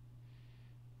amazing.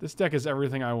 This deck is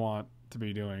everything I want to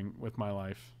be doing with my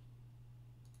life.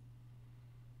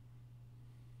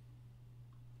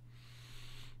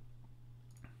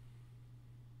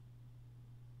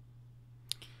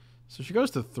 So she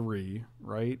goes to 3,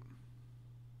 right?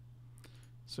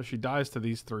 So she dies to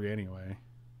these 3 anyway.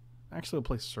 Actually, we'll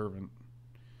play Servant.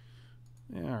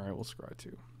 Yeah, alright, we'll scry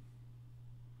 2.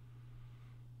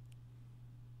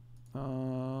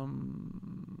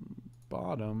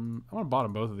 Bottom. I want to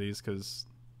bottom both of these because,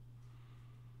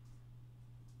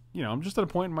 you know, I'm just at a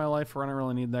point in my life where I don't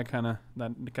really need that kind of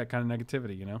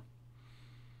negativity, you know.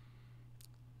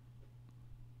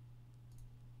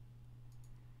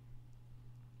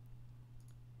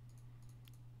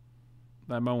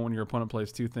 That moment when your opponent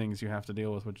plays 2 things you have to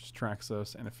deal with, which is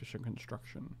Traxos and efficient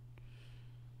construction.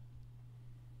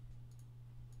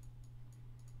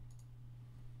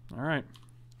 All right.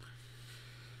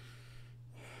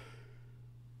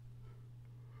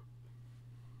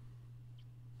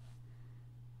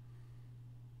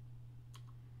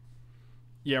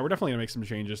 Yeah, we're definitely going to make some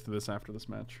changes to this after this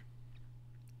match.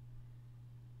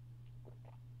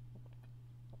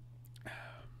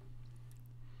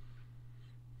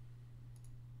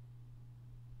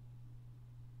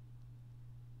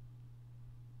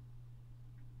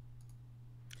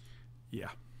 Yeah.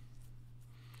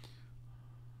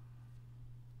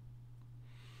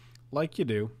 Like you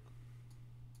do.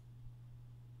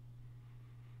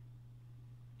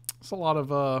 It's a lot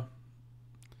of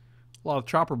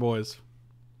chopper boys.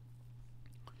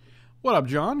 What up,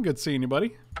 John? Good seeing you,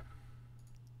 buddy.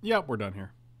 Yep, we're done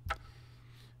here.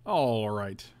 All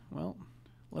right. Well,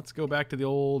 let's go back to the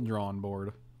old drawing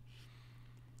board.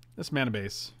 This mana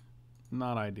base,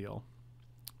 not ideal.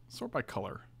 Sort by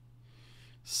color.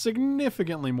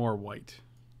 Significantly more white.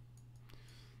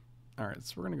 All right,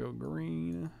 so we're going to go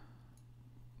green.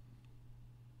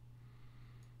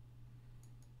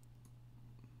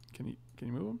 Can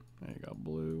you move them? There you go,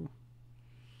 blue.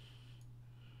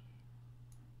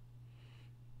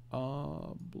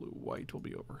 Blue white will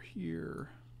be over here.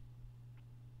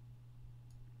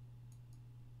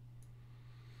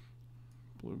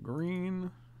 Blue green.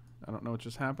 I don't know what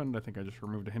just happened. I think I just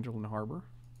removed a Hinterland Harbor.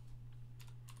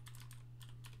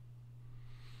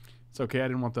 It's okay. I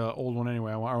didn't want the old one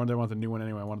anyway. I didn't want the new one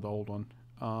anyway. I wanted the old one.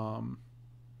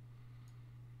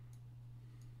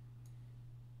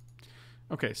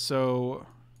 Okay, so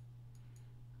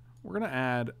we're gonna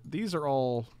add. These are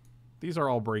all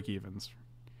break evens.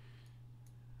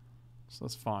 So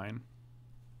that's fine.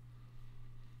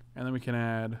 And then we can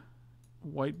add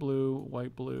white,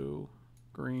 blue,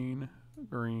 green,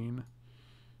 green.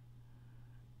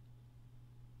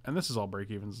 And this is all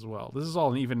break evens as well. This is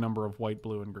all an even number of white,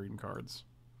 blue, and green cards.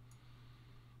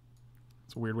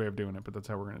 It's a weird way of doing it, but that's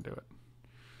how we're going to do it.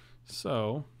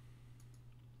 So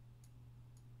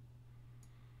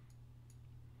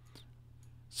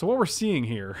what we're seeing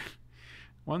here,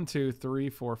 1, 2, 3,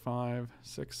 4, 5,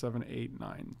 6, 7, 8,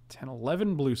 9, 10,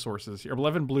 11 blue sources here,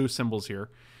 11 blue symbols here.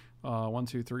 1,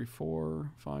 2, 3,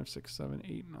 4, 5, 6, 7,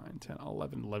 8, 9, 10,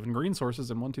 11. 11 green sources,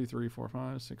 and 1, 2, 3, 4,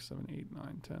 5, 6, 7, 8,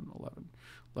 9, 10, 11.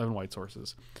 11 white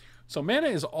sources. So mana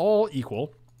is all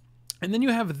equal. And then you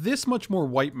have this much more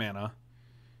white mana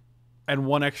and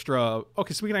one extra.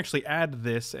 Okay, so we can actually add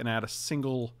this and add a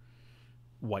single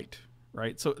white,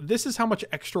 right? So this is how much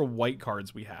extra white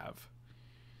cards we have.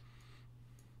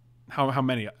 How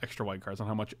many extra white cards and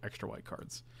how much extra white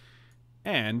cards.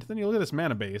 And then you look at this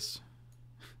mana base.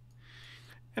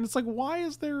 And it's like, why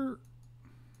is there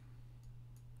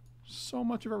so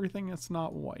much of everything that's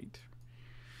not white?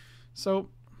 So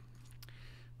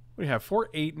we have 4,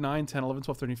 8, 9, 10, 11,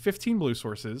 12, 13, 15 blue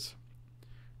sources.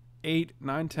 8,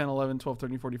 9, 10, 11, 12,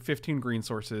 13, 14, 15 green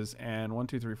sources. And 1,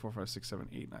 2, 3, 4, 5, 6, 7,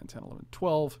 8, 9, 10, 11,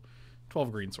 12.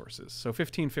 12 green sources. So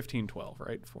 15, 15, 12,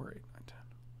 right? 4, 8, 9, 10.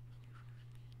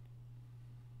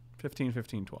 15,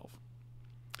 15, 12.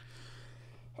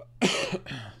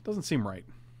 Doesn't seem right.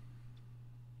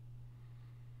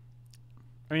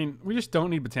 I mean, we just don't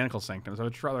need Botanical Sanctums. I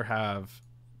would just rather have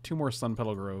 2 more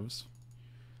Sunpetal Groves.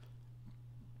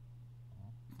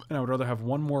 And I would rather have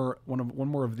one more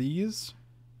of these.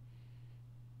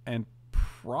 And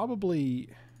probably...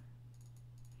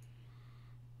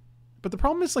 But the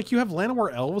problem is, like, you have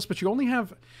Llanowar Elves, but you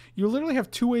literally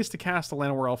have 2 ways to cast a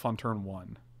Llanowar Elf on turn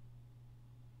 1.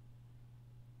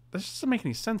 That just doesn't make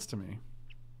any sense to me.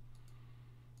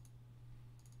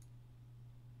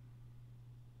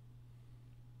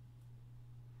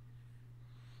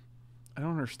 I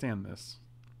don't understand this.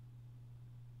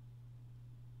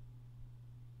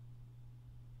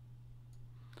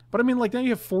 But I mean, like, now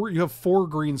you have 4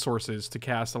 green sources to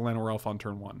cast a Llanowar Elf on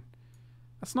turn 1.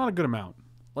 That's not a good amount.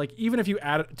 Like, even if you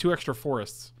add 2 extra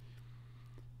forests.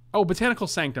 Oh, Botanical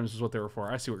Sanctums is what they were for.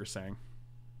 I see what you're saying.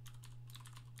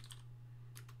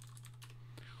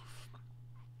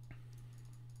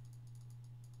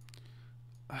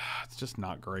 It's just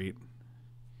not great.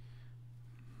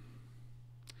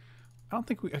 I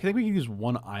think we can use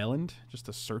 1 island just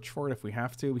to search for it if we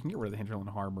have to. We can get rid of the Hinterland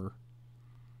Harbor.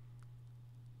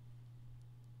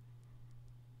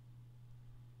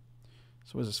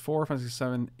 So what is this? 4, 5, 6,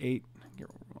 7, 8.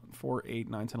 4, 8,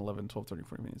 9, 10, 11, 12, 13,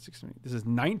 14, 15, 16, 17. This is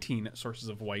 19 sources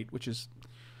of white, which is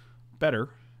better.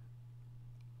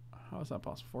 How is that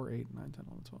possible? 4, 8, 9, 10,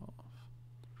 11, 12.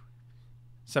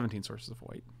 17 sources of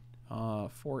white.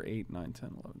 4, 8, 9, 10,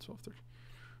 11, 12, 13.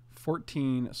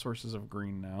 14 sources of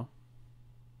green now.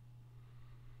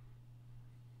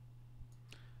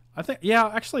 I think, yeah,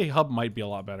 actually Hub might be a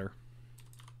lot better.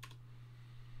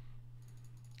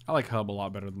 I like Hub a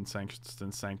lot better than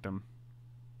Sanctum.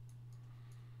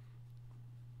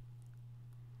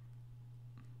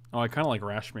 Oh, I kind of like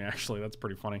Rashmi, actually. That's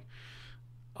pretty funny.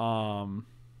 Are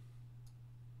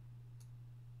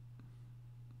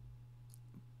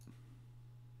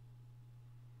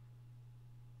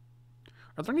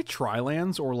there any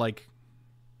tri-lands or, like,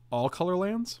 all-color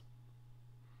lands?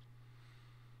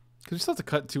 Because we still have to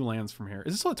cut 2 lands from here.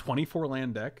 Is this still a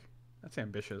 24-land deck? That's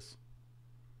ambitious.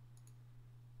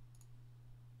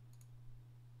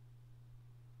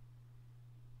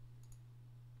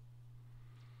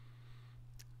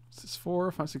 This is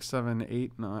 4, 5, 6, 7,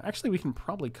 8, 9. Actually, we can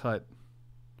probably cut,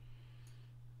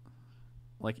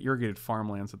 like, irrigated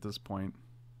farmlands at this point.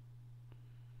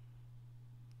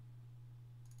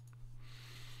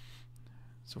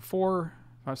 So 4,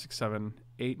 5, 6, 7,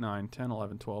 8, 9, 10,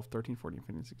 11, 12, 13, 14,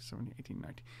 15, 16, 17, 18,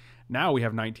 19. Now we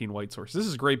have 19 white sources. This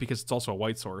is great because it's also a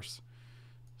white source.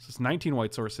 So it's 19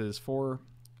 white sources, 4,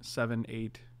 7,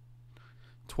 8,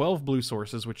 12 blue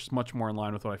sources, which is much more in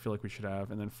line with what I feel like we should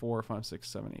have. And then 4, 5, 6,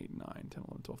 7, 8, 9, 10,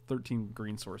 11, 12, 13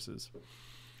 green sources.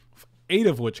 8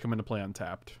 of which come into play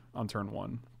untapped on turn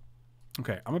 1.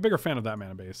 Okay, I'm a bigger fan of that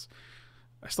mana base.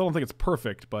 I still don't think it's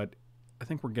perfect, but I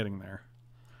think we're getting there.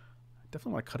 I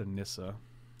definitely want to cut a Nissa.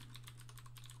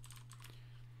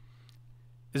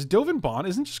 Is Dovin Baan?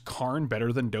 Isn't just Karn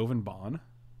better than Dovin Baan?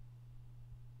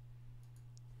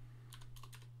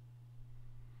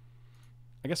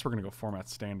 I guess we're going to go format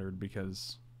standard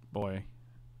because, boy,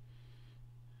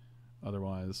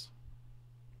 otherwise.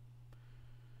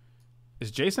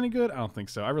 Is Jace any good? I don't think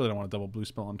so. I really don't want a double blue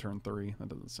spell on turn 3. That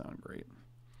doesn't sound great.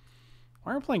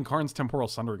 Why are we playing Karn's Temporal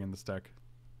Sundering in this deck?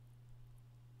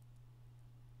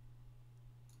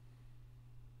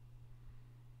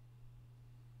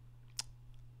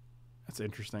 That's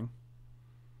interesting.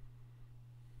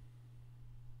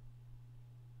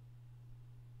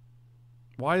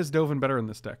 Why is Dovin better in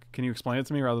this deck? Can you explain it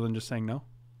to me rather than just saying no?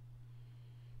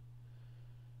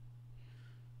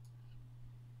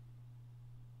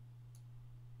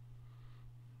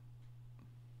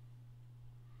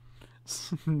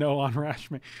 No on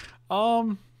Rashmi.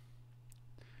 I'm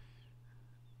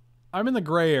in the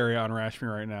gray area on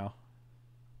Rashmi right now.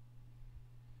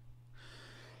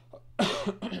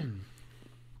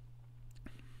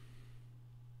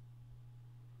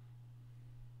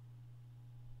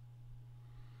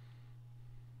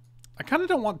 I kind of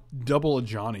don't want double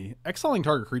Ajani. Exiling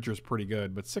target creature is pretty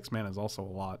good, but 6 mana is also a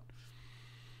lot.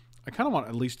 I kind of want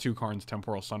at least 2 Karn's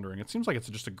Temporal Sundering. It seems like it's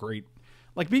just a great...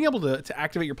 Like, being able to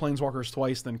activate your Planeswalkers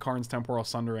twice, then Karn's Temporal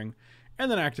Sundering,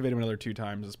 and then activate them another 2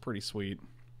 times is pretty sweet.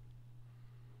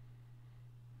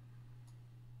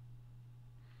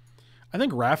 I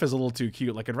think Raff is a little too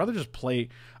cute. Like, I'd rather just play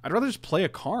a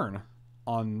Karn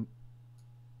on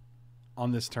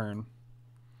this turn.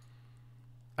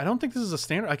 I don't think this is a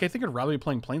standard. Like, I think I'd rather be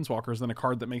playing Planeswalkers than a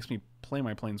card that makes me play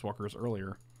my Planeswalkers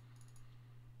earlier.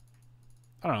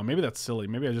 I don't know. Maybe that's silly.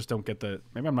 Maybe I just don't get the...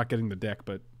 Maybe I'm not getting the deck,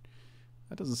 but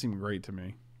that doesn't seem great to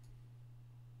me.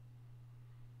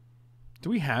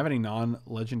 Do we have any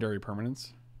non-legendary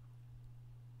permanents?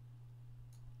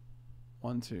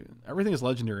 1, 2. Everything is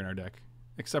legendary in our deck,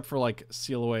 except for, like,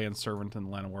 Seal Away and Servant and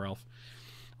Llanowar Elf.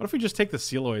 What if we just take the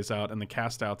Seal Aways out and the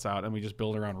Cast Outs out and we just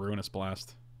build around Ruinous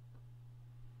Blast?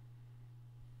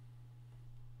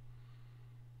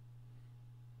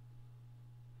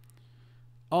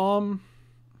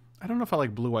 I don't know if I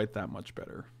like blue-white that much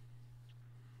better.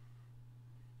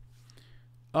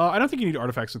 I don't think you need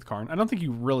artifacts with Karn. I don't think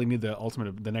you really need the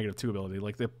ultimate, the -2 ability.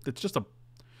 Like, it's just a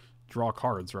draw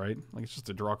cards, right? Like, it's just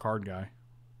a draw card guy.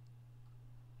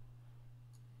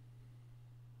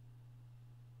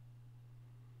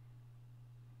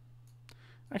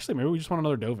 Actually, maybe we just want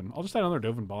another Dovin. I'll just add another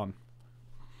Dovin Baan.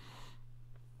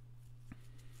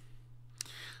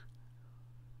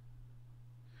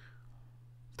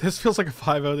 This feels like a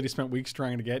 5-0 that he spent weeks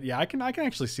trying to get. Yeah, I can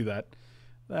actually see that.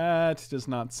 That does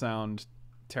not sound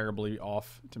terribly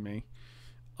off to me.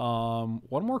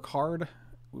 One more card.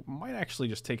 We might actually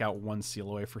just take out 1 Seal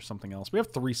Away for something else. We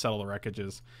have 3 Settle the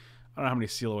Wreckages. I don't know how many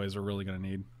Seal Aways we're really going to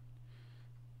need.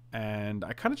 And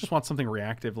I kind of just want something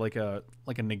reactive, like a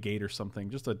Negate or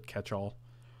something. Just a catch-all.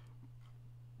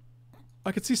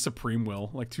 I could see Supreme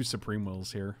Will, like 2 Supreme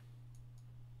Wills here.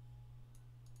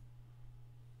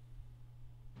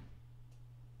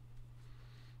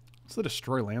 What's the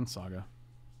Destroy Land Saga?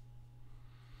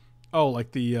 Oh,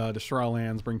 like the Destroy all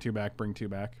lands, bring 2 back, bring 2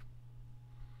 back.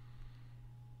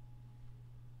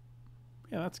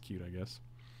 Yeah, that's cute, I guess.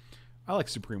 I like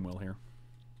Supreme Will here.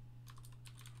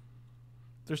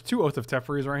 There's 2 Oath of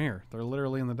Teferis right here. They're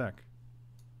literally in the deck.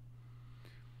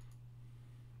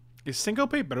 Is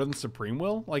Syncopate better than Supreme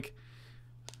Will? Like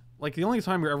the only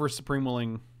time you're ever Supreme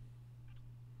Willing...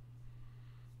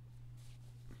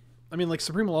 I mean, like,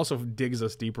 Supreme Will also digs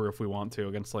us deeper if we want to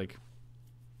against, like,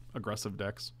 aggressive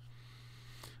decks.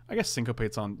 I guess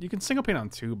Syncopate's on... You can Syncopate on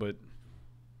 2, but...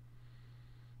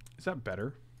 Is that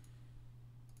better?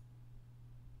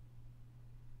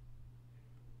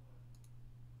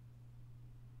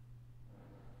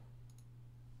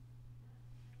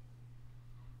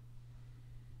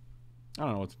 I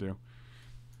don't know what to do.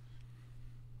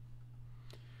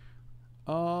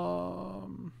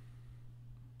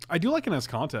 I do like an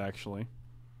Escanta, actually.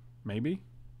 Maybe.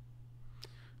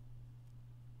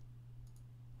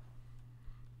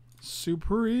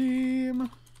 Supreme.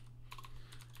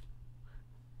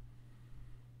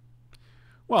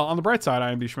 Well, on the bright side,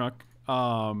 IMD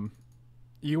Schmuck,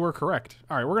 you were correct.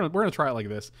 All right, we're gonna try it like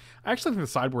this. I actually think the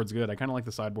sideboard's good. I kind of like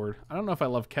the sideboard. I don't know if I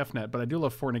love Kefnet, but I do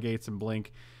love 4 Negates and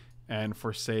Blink, and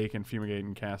Forsake and Fumigate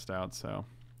and Cast Out. So,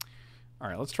 all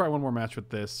right, let's try one more match with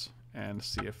this and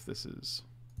see if this is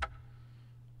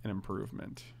an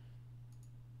improvement.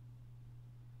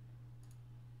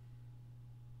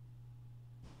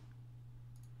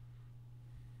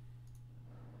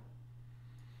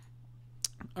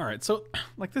 All right, so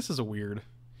like this is a weird,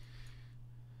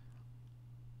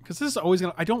 because this is always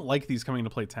gonna. I don't like these coming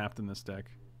into play tapped in this deck.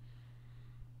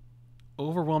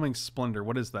 Overwhelming Splendor.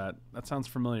 What is that? That sounds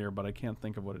familiar, but I can't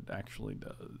think of what it actually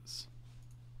does.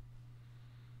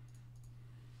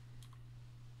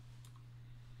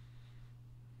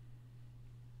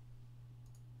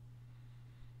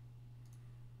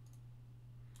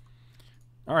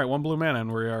 All right, 1 blue mana,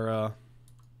 and we're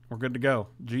good to go.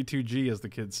 G2G, as the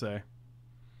kids say.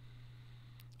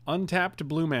 Untapped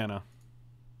blue mana.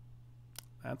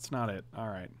 That's not it. All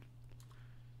right.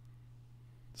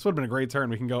 This would have been a great turn.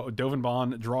 We can go Dovin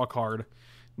Baan, draw a card.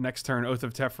 Next turn, Oath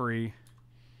of Teferi,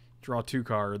 draw 2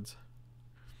 cards.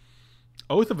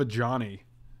 Oath of Ajani.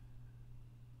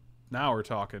 Now we're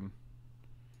talking.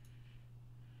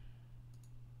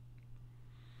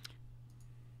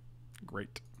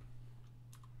 Great.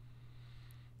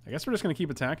 I guess we're just going to keep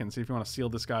attacking, see if you want to seal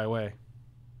this guy away.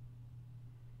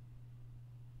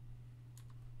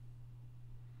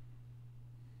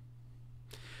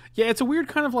 Yeah, it's a weird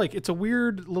kind of like, it's a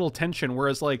weird little tension,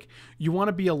 whereas like you want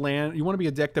to be a land, you want to be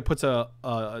a deck that puts a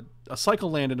cycle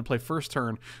land into play first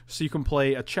turn so you can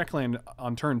play a check land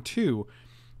on turn 2,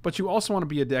 but you also want to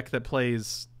be a deck that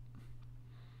plays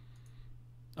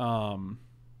Llanowar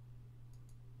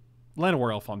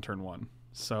Elf on turn 1.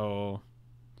 So,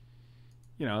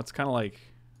 you know, it's kind of like,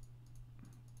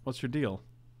 what's your deal?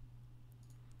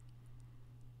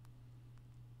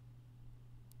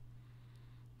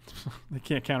 They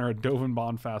can't counter a Dovin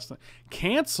Baan fast.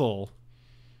 Cancel?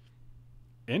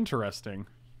 Interesting.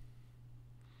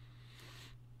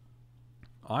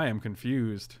 I am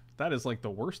confused. That is like the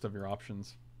worst of your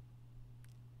options.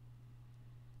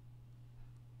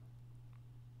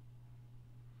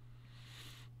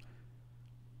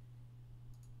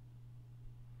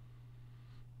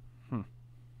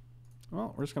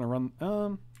 Well, we're just going to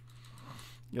run...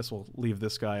 guess we'll leave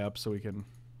this guy up so we can...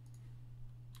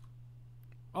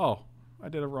 Oh, I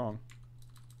did it wrong.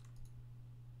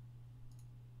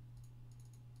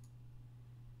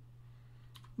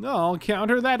 No, I'll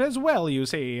counter that as well, you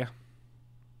see.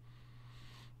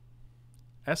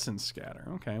 Essence Scatter.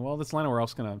 Okay, well, this Llanowar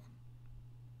Elf's going to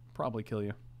probably kill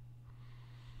you.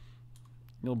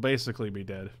 You'll basically be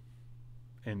dead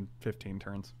in 15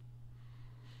 turns.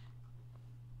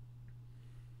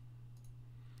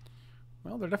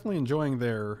 Well, they're definitely enjoying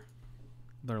their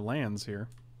lands here.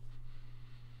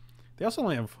 They also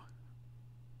only have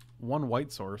 1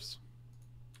 white source.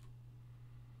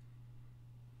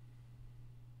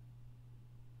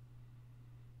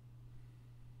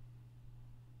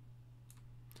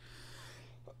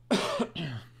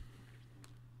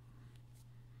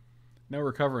 No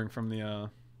recovering from the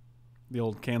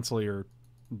old cancel your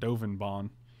Dovin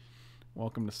Baan.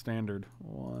 Welcome to standard.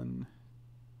 1,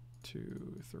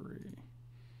 2, 3.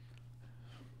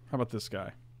 How about this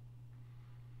guy?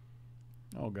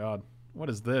 Oh God, what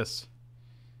is this?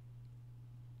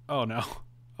 Oh no,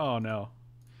 oh no,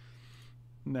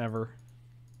 never.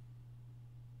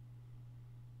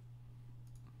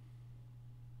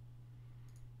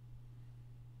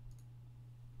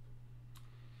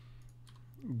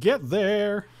 Get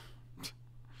there.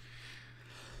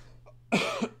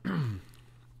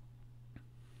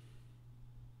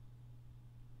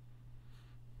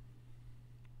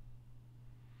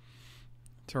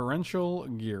 Torrential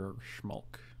Gear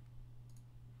Schmulk.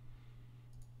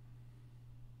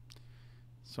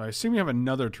 So I assume you have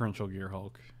another Torrential Gear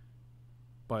Hulk.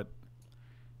 but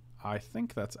I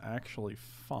think that's actually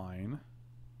fine.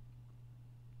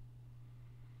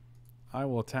 I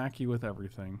will attack you with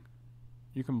everything.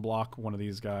 You can block one of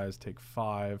these guys, take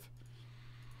 5.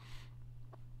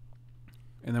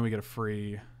 And then we get a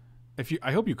free...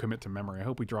 I hope you commit to memory. I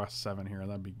hope we draw 7 here.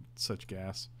 That'd be such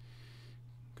gas.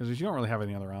 Because you don't really have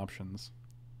any other options.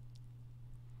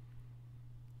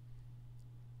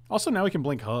 Also, now we can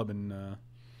blink hub and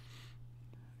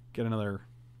get another...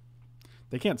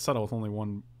 They can't settle with only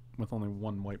one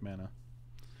white mana.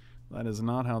 That is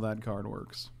not how that card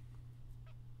works.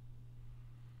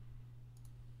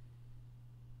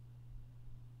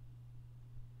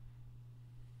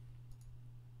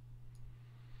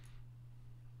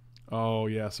 Oh,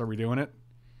 yes. Are we doing it?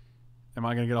 Am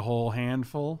I going to get a whole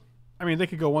handful? I mean, they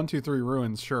could go 1, 2, 3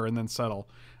 ruins, sure, and then settle.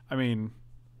 I mean...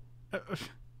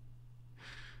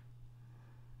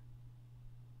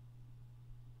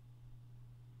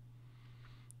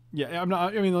 yeah, I'm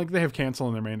not... I mean, like, they have cancel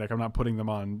in their main deck. I'm not putting them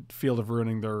on Field of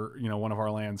Ruining their, you know, one of our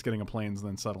lands, getting a plains, and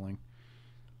then settling.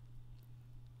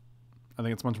 I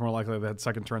think it's much more likely they had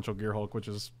second Torrential Gearhulk, which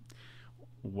is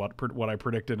what I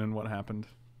predicted and what happened.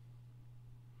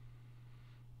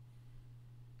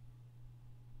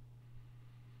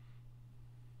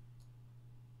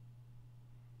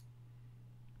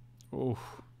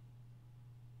 Oof.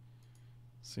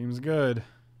 Seems good.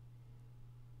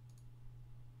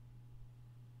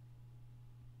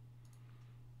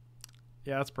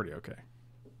 Yeah, that's pretty okay.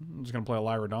 I'm just going to play a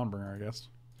Lyra Dawnbringer, I guess.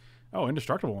 Oh,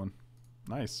 indestructible one.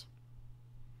 Nice.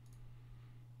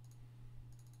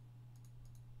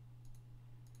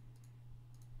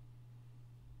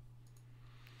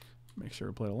 Make sure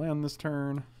to play a land this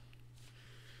turn.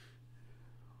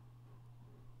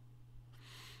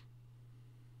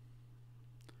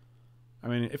 I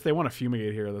mean, if they want to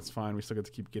Fumigate here, that's fine. We still get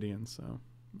to keep Gideon, so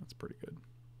that's pretty good.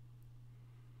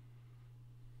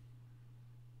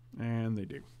 And they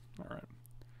do. All right.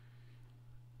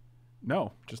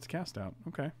 No, just a cast out.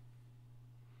 Okay.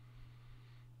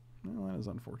 Well, that is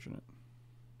unfortunate.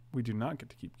 We do not get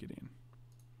to keep Gideon.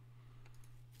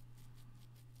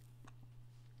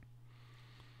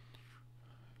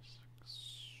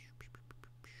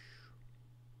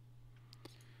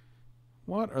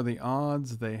 What are the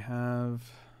odds they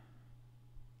have?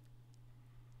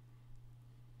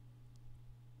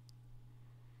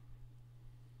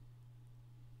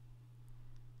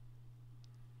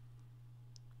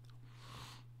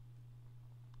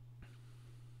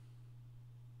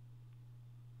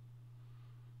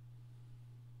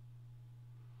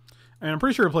 And I'm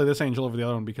pretty sure we'll play this angel over the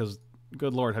other one because,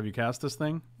 good lord, have you cast this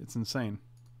thing? It's insane.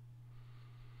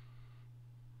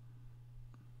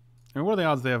 I mean, what are the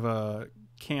odds they have a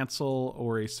cancel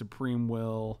or a Supreme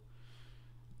Will?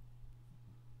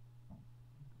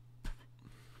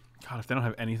 God, if they don't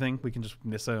have anything, we can just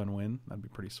Nissa and win. That'd be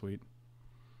pretty sweet.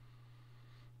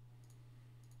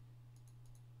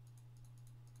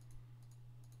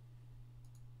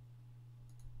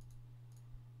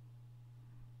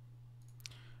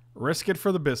 Risk it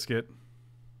for the biscuit.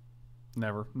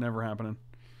 Never happening.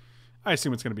 I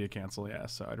assume it's going to be a cancel, yeah,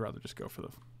 so I'd rather just go for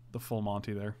the full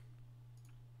Monty there.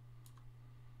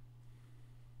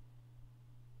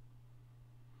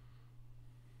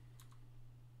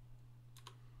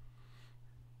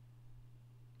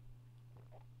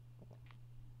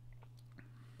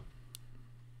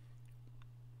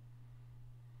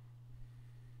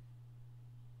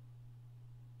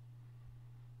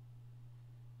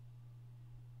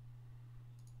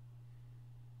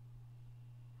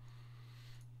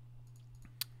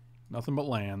 Nothing but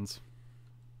lands.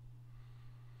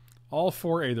 All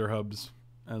 4 Aether Hubs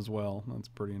as well. That's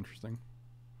pretty interesting.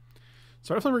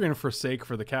 So definitely we're going to Forsake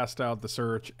for the Cast Out, the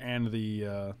Search, and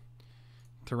the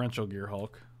Torrential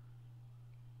Gearhulk.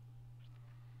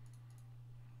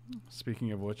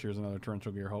 Speaking of which, here's another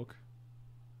Torrential Gearhulk.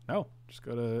 No, just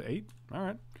go to 8. All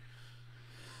right.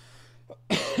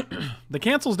 The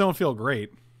cancels don't feel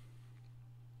great.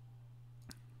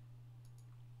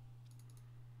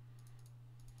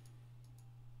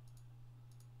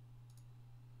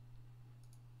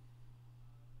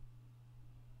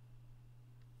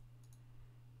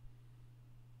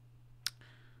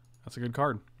 That's a good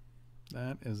card.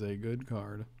 That is a good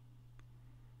card.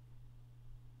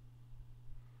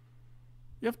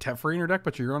 You have Teferi in your deck,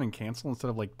 but you're running cancel instead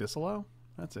of like disallow?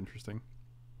 That's interesting.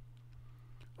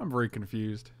 I'm very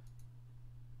confused.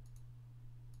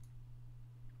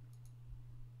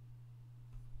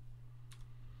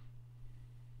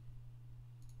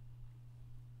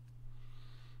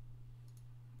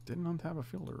 Didn't untap a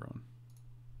fielder run.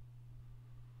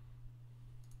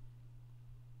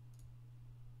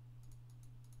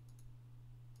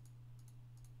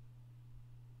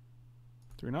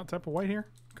 Do we not tap a white here?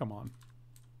 Come on.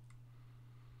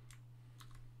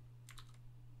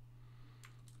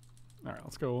 All right,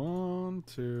 let's go 1,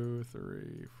 2, 3,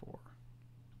 4.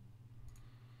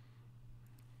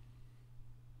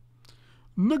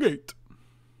 Negate.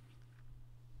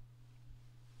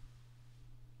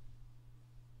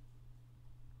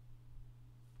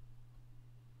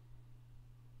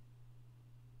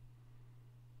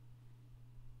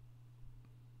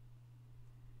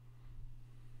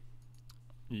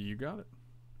 You got it.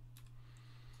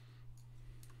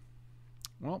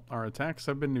 Well, our attacks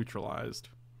have been neutralized.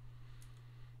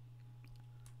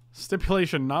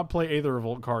 Stipulation, not play Aether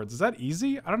Revolt cards. Is that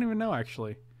easy? I don't even know,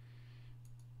 actually.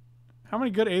 How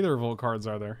many good Aether Revolt cards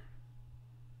are there?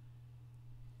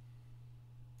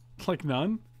 Like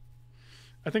none?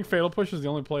 I think Fatal Push is the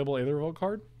only playable Aether Revolt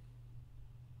card.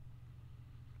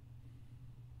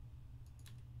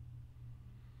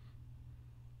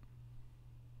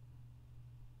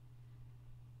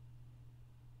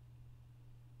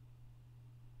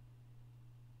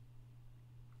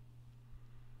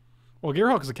 Well,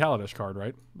 Gearhulk is a Kaladesh card,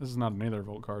 right? This is not an Aether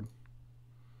Revolt card.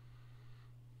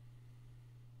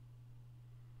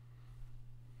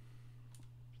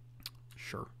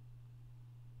 Sure.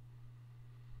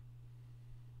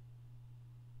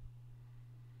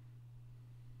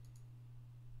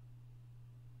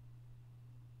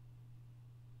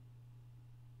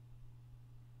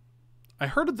 I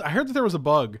heard that there was a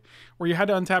bug where you had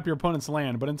to untap your opponent's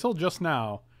land, but until just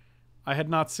now, I had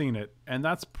not seen it, and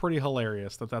that's pretty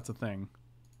hilarious that that's a thing.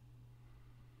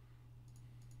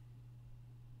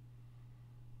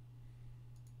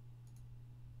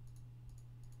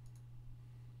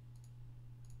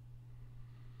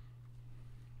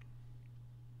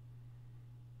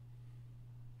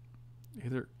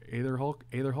 Aether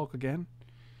Hulk again?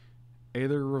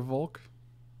 Aether Revolk?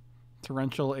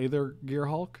 Torrential Aether Gear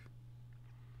Hulk?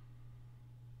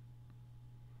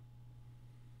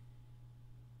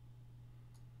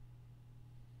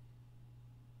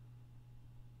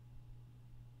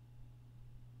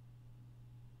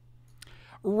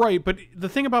 Right, but the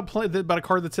thing about about a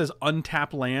card that says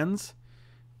untap lands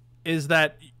is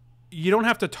that you don't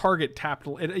have to target tapped.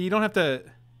 You don't have to.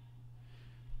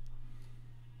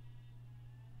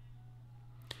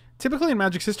 Typically in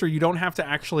Magic's history, you don't have to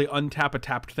actually untap a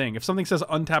tapped thing. If something says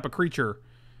untap a creature,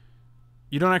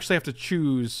 you don't actually have to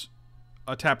choose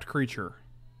a tapped creature.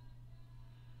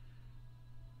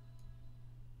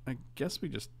 I guess we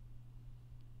just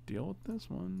deal with this.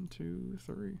 1, 2,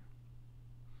 3.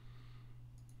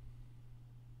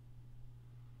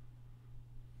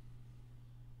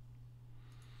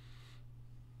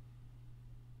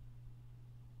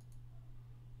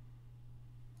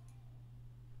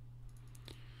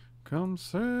 Come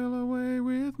sail away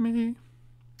with me.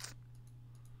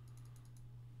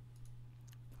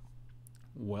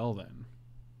 Well then.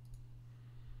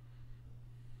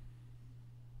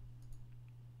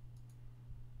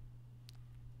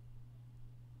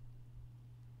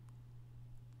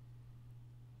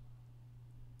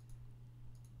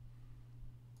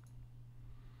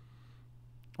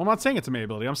 Well, I'm not saying it's a main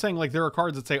ability. I'm saying like there are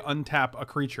cards that say untap a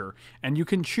creature, and you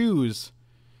can choose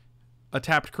a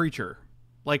tapped creature.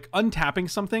 Like untapping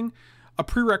something, a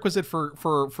prerequisite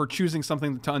for choosing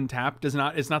something to untap does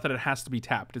not. It's not that it has to be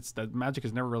tapped. It's that Magic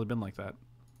has never really been like that.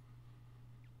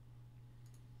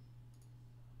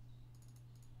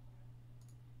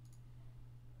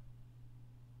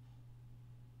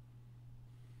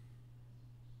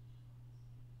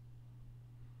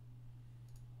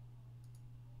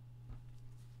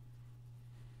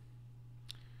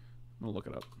 I'm gonna look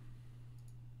it up.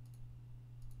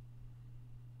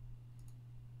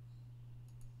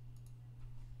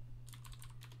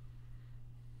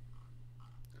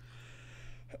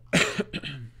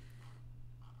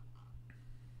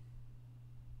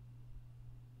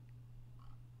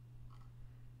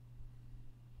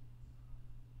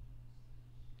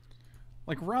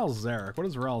 Like Ral Zarek. What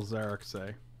does Ral Zarek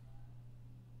say?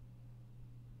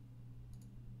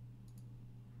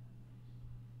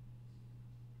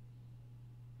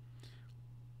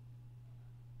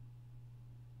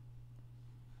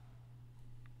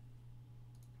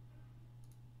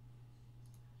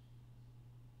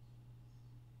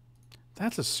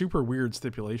 That's a super weird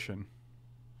stipulation.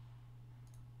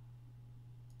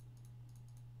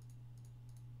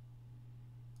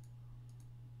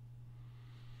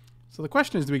 So the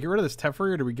question is, do we get rid of this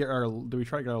Teferi, or do we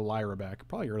try to get our Lyra back?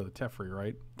 Probably get rid of the Teferi,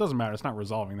 right? Doesn't matter. It's not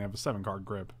resolving. They have a 7-card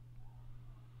grip.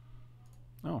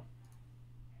 Oh.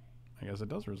 I guess it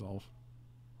does resolve.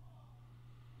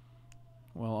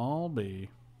 Well, I'll be.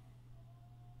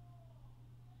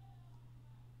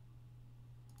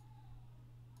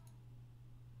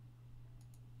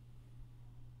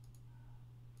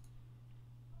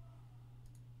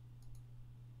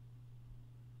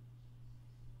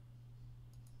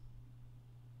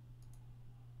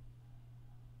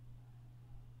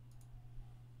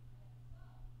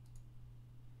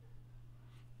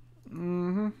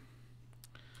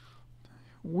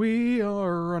 We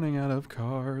are running out of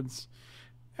cards.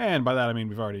 And by that I mean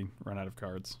we've already run out of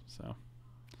cards. So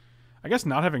I guess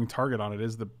not having target on it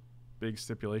is the big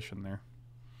stipulation there.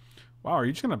 Wow, are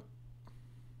you just going to...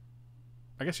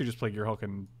 I guess you just play Gearhulk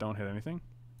and don't hit anything.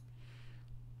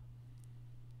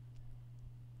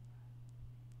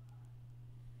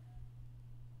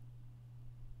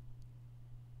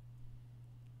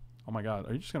 Oh my god,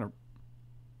 are you just going to...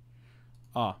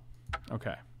 Ah,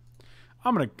 okay.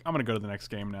 I'm gonna go to the next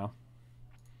game now.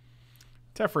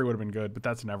 Teferi would have been good, but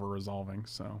that's never resolving,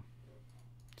 so...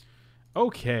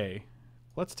 Okay.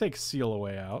 Let's take Seal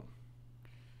Away out.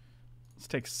 Let's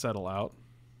take Settle out.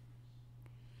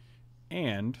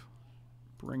 And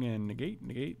bring in Negate,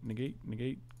 Negate, Negate,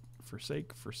 Negate,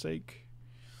 Forsake, Forsake.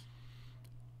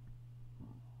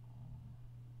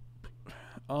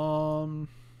 I don't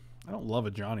love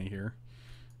Ajani here.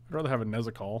 I'd rather have a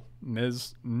Nezahal.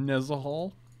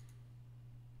 Nezahal.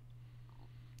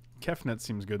 Kefnet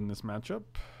seems good in this matchup.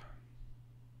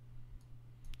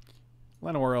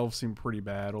 Llanowar Elves seem pretty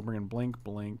bad. We'll bring in Blink,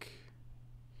 Blink.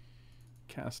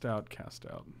 Cast out, cast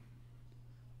out.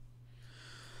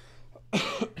 I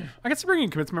can see bringing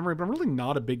in Commit to Memory, but I'm really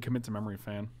not a big Commit to Memory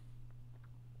fan.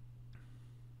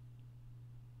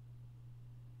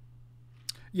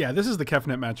 Yeah, this is the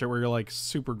Kefnet matchup where you're like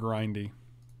super grindy.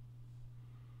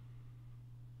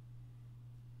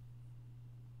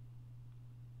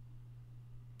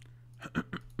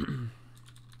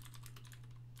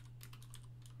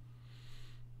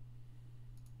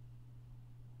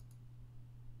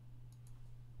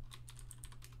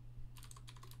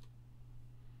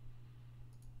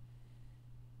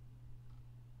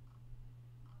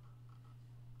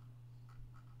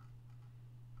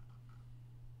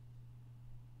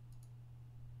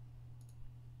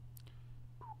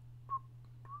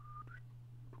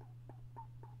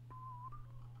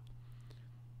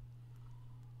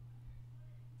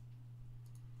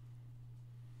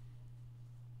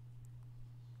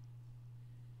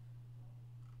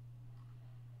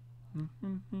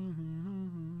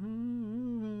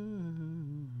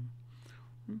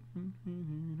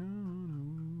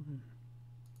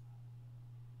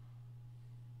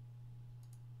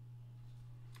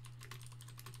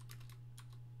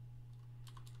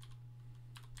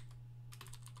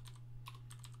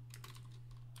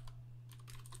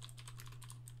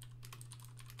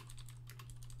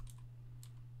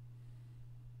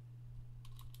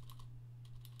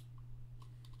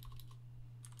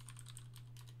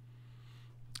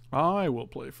 I will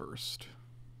play first.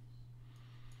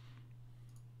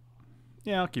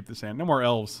 Yeah, I'll keep this hand. No more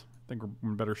elves. I think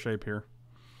we're in better shape here.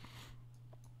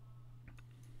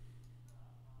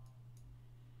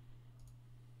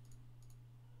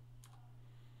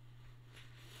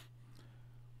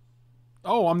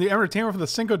 Oh, I'm the entertainer for the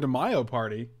Cinco de Mayo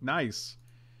party. Nice.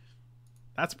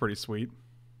 That's pretty sweet.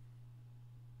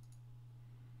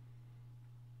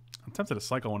 I'm tempted to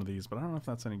cycle one of these, but I don't know if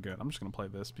that's any good. I'm just going to play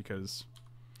this because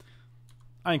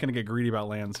I ain't going to get greedy about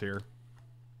lands here.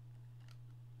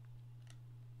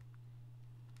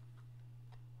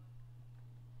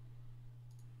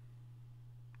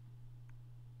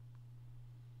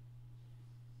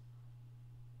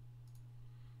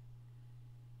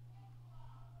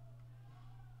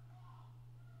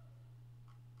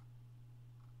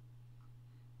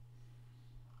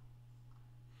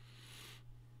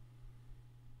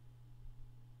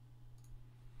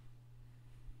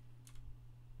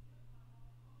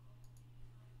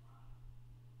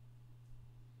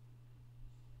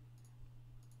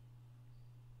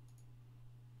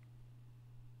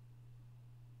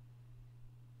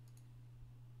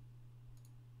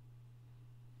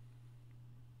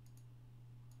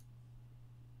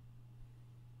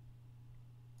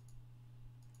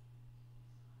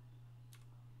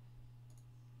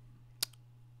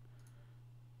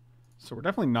 So we're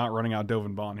definitely not running out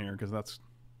Dovin Baan here because that's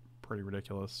pretty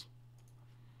ridiculous.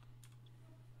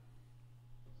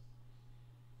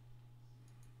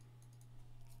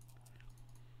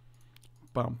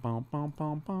 Bum, bum, bum,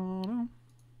 bum, bum.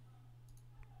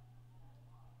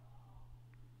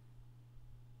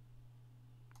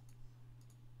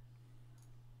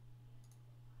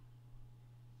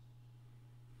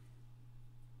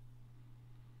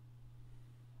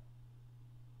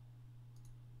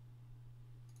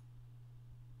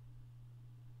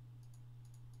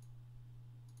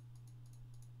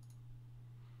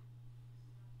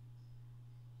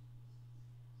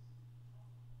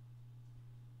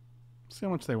 See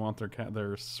how much they want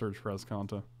their Surge for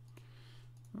Azcanta.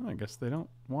 Oh, I guess they don't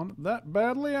want it that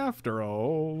badly after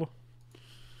all.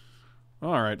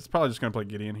 Alright, it's probably just going to play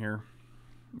Gideon here.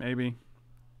 Maybe.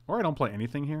 Or I don't play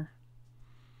anything here.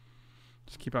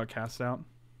 Just keep out cast out.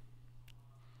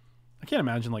 I can't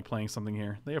imagine like playing something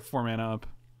here. They have 4 mana up.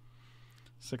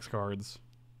 6 cards.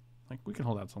 Like we can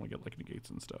hold out till we get like negates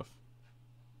and stuff.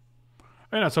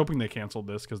 I mean, I was hoping they canceled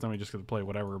this because then we just get to play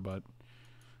whatever, but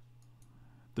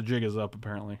the jig is up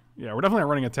apparently. Yeah, we're definitely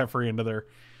running a Teferi into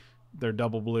their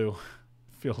double blue.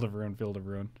 Field of Ruin, Field of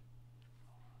Ruin.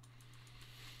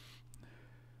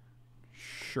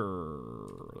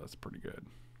 Sure, that's pretty good.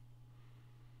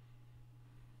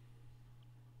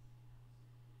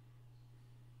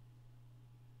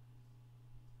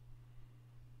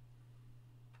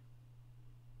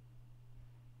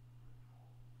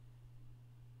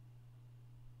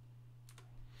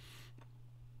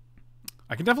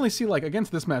 I can definitely see, like,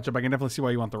 against this matchup, I can definitely see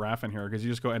why you want the Raff in here, because you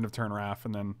just go end of turn Raff,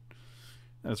 and then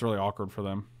it's really awkward for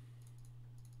them.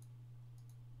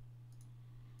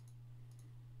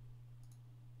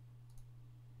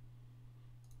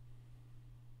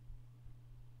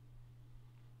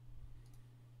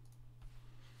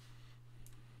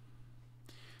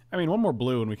 I mean, one more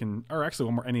blue and we can, or actually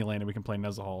one more any land and we can play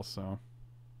Nezahal, so.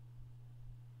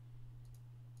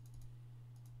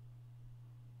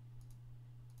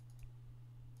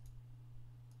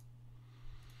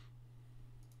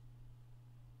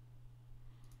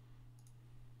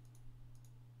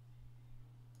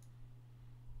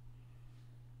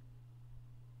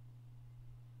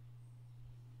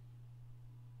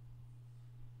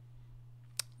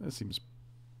 That seems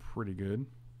pretty good.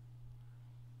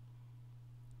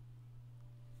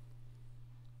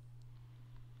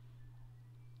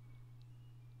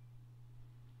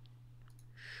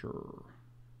 Sure.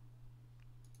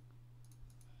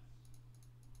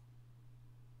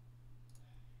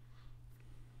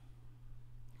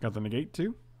 Got the negate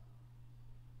too?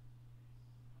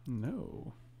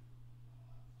 No.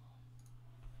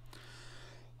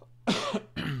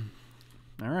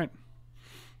 All right.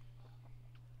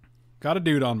 Got a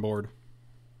dude on board.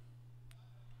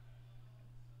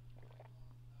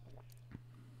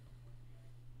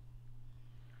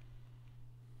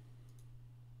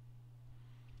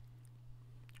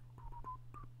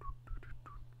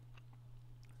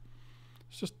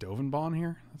 It's just Dovin Baan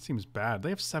here? That seems bad. They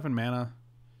have 7 mana.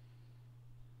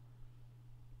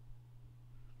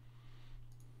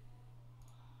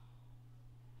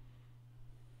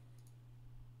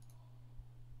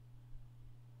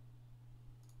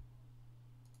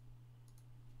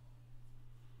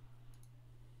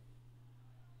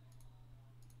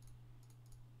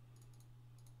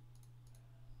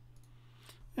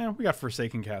 Yeah, we got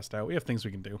Forsaken cast out. We have things we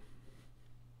can do.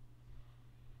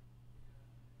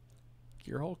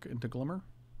 Gearhulk into Glimmer.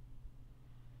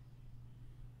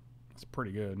 That's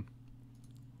pretty good.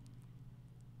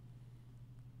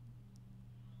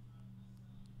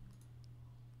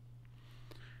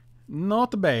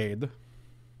 Not bad.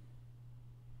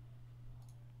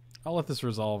 I'll let this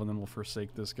resolve and then we'll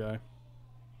forsake this guy.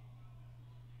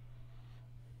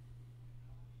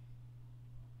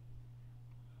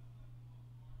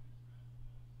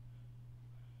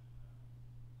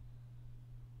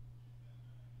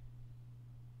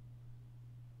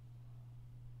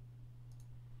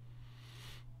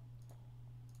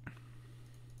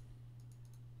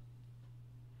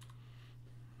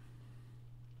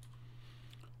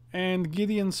 And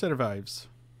Gideon survives.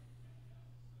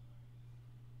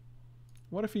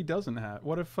 What if he doesn't have?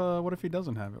 What if he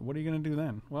doesn't have it? What are you gonna do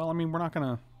then? Well, I mean, we're not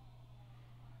gonna.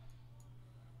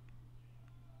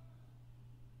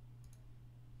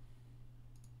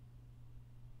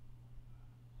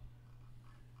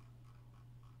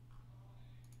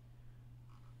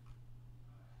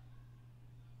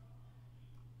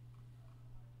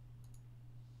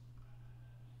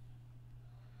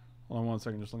 Hold on 1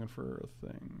 second, just looking for a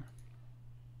thing.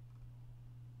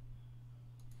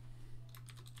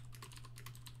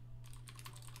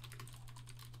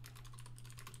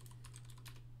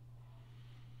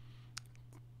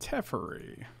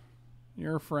 Teferi,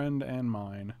 your friend and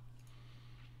mine.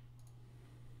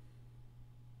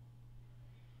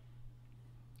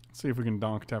 Let's see if we can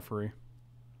donk Teferi.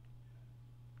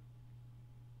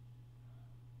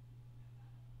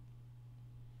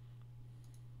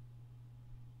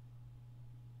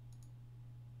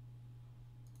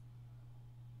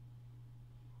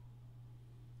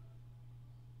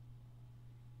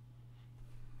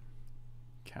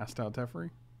 Cast out Teferi?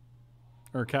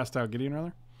 Or cast out Gideon,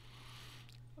 rather?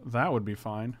 That would be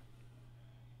fine.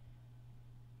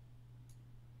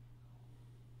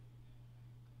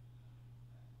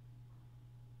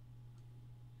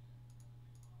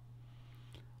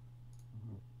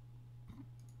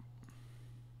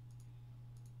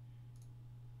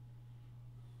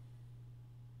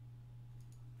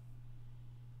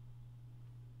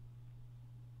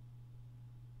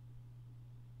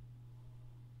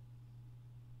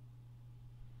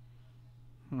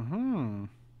 Mm-hmm.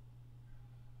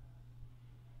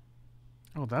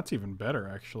 Oh, that's even better,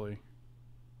 actually.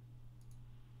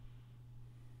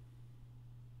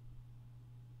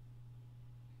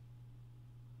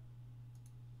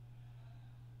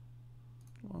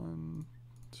 One,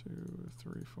 two,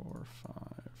 three, four,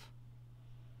 five.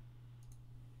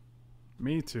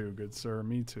 Me too, good sir.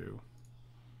 Me too.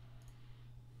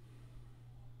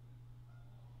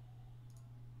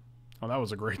 Oh, that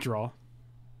was a great draw.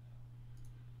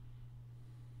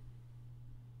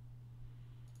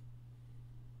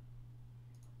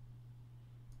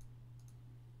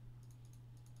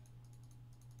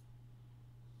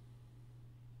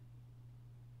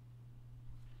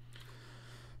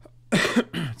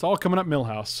 It's all coming up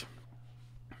Millhouse.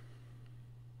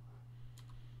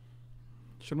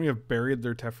 Shouldn't we have buried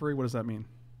their Teferi? What does that mean?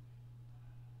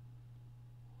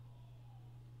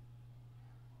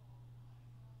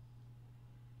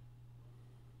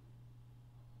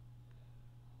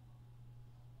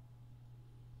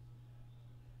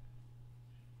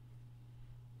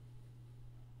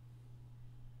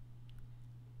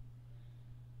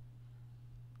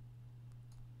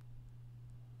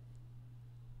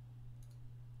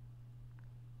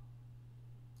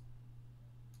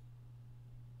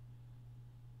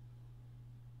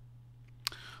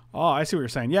 Oh, I see what you're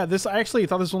saying. Yeah, this I actually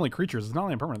thought this was only creatures. It's not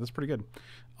only permanent. That's pretty good.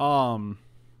 I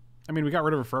mean, we got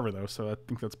rid of it forever though, so I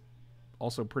think that's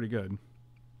also pretty good.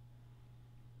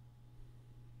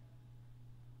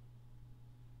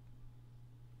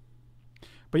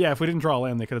 But yeah, if we didn't draw a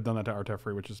land, they could have done that to our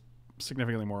Teferi, which is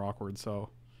significantly more awkward. So,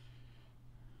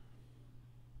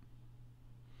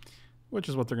 which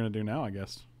is what they're going to do now, I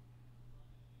guess.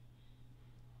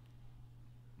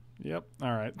 Yep.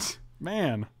 All right,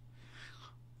 man.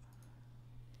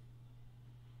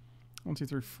 1, 2,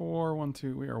 3, 4. 1,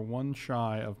 2. We are one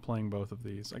shy of playing both of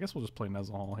these. I guess we'll just play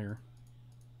Nezahal here.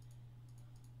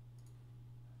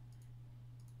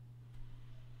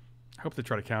 I hope they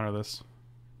try to counter this.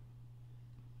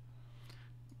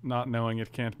 Not knowing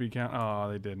it can't be countered.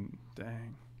 Oh, they didn't.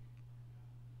 Dang.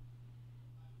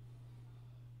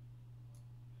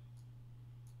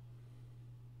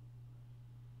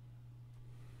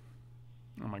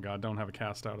 Oh my god, don't have a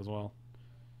cast out as well.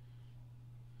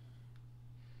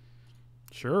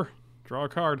 Sure. Draw a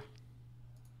card.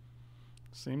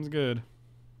 Seems good.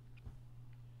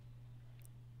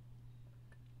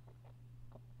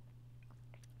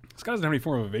 This guy doesn't have any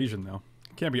form of evasion, though.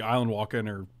 Can't be island walking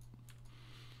or...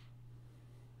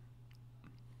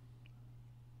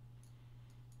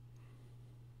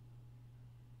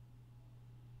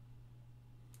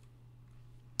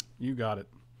 You got it.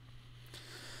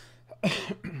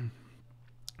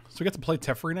 So we get to play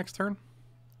Teferi next turn?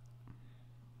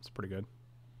 It's pretty good.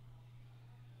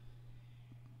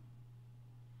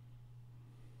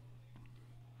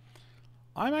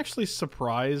 I'm actually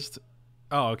surprised.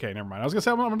 Oh, okay, never mind. I was gonna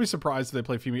say I'm gonna be surprised if they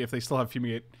play Fumigate, if they still have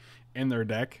Fumigate in their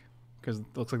deck, because it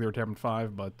looks like they were tapping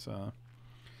 5, but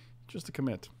just a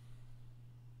commit.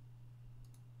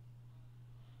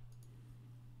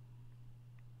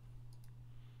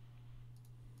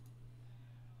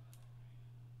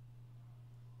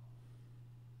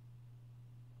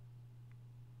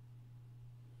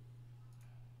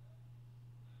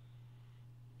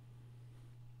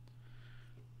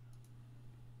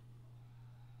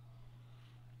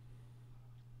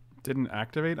 Didn't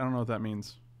activate? I don't know what that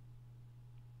means.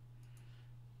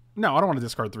 No, I don't want to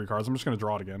discard 3 cards. I'm just going to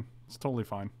draw it again. It's totally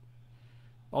fine.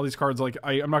 All these cards, like,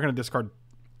 I'm not going to discard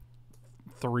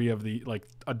 3 of the, like,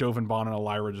 a Dovin Baan and a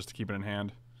Lyra just to keep it in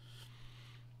hand.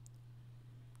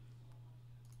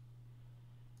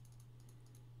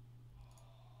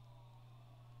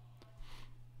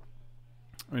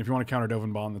 I mean, if you want to counter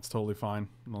Dovin Baan, that's totally fine.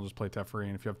 And I'll just play Teferi.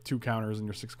 And if you have 2 counters in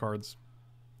your 6 cards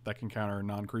that can counter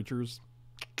non-creatures,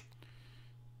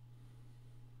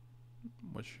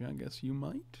 which I guess you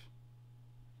might.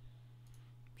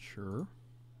 Sure.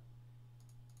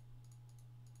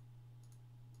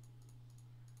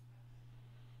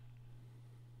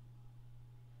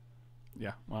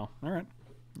 Yeah, well, all right.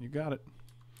 You got it.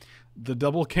 The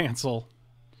double cancel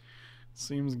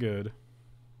seems good.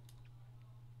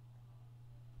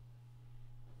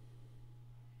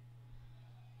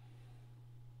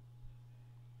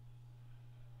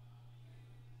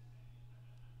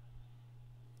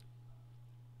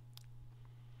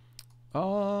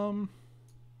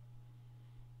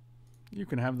 You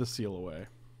can have the seal away.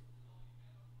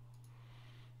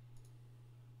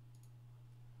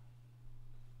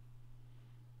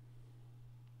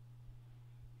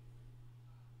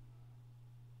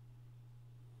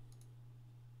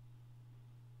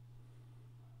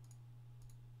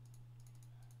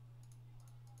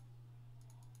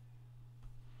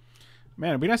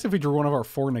 Man, it'd be nice if we drew one of our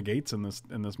 4 negates in this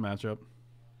matchup.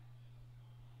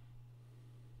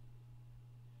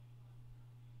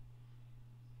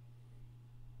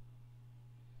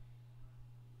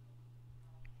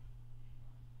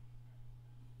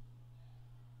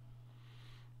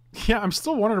 Yeah, I'm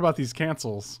still wondering about these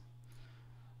cancels.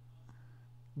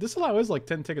 Disallow is like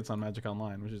 10 tickets on Magic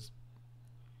Online, which is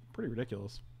pretty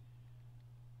ridiculous.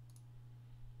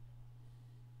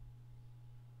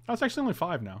 Oh, it's actually only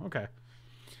 5 now. Okay.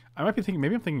 I might be thinking,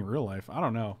 maybe I'm thinking real life. I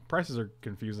don't know. Prices are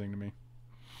confusing to me.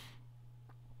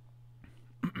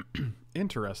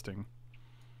 Interesting.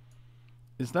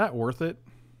 Is that worth it?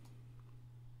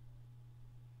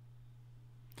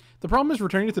 The problem is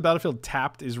returning it to the battlefield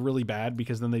tapped is really bad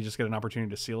because then they just get an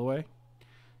opportunity to seal away.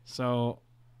 So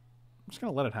I'm just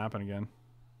gonna let it happen again.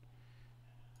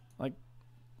 Like,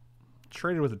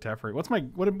 traded with a Teferi. What's my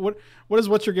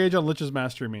what's your gauge on Lich's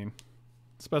Mastery mean?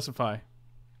 Specify.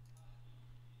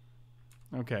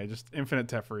 Okay, just infinite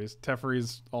Teferis.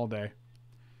 Teferis all day.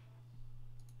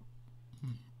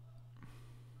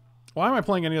 Why am I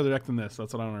playing any other deck than this?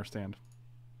 That's what I don't understand.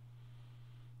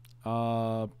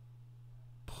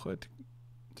 Put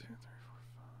 2, 3, 4,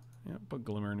 5. Yeah, put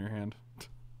Glimmer in your hand.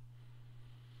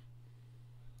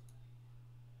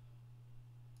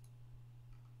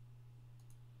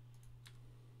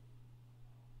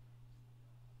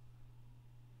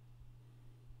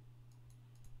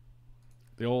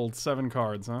 The old 7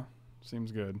 cards, huh?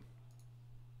 Seems good.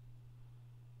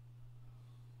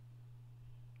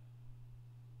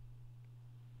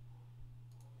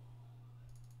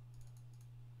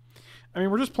 I mean,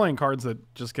 we're just playing cards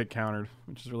that just get countered,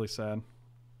 which is really sad.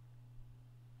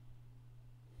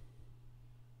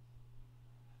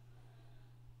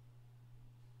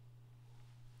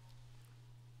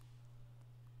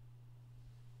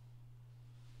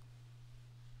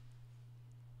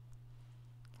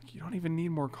 You don't even need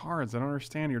more cards. I don't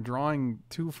understand. You're drawing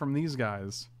 2 from these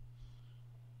guys.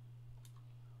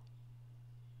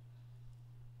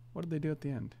 What did they do at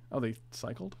the end? Oh, they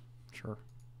cycled? Sure.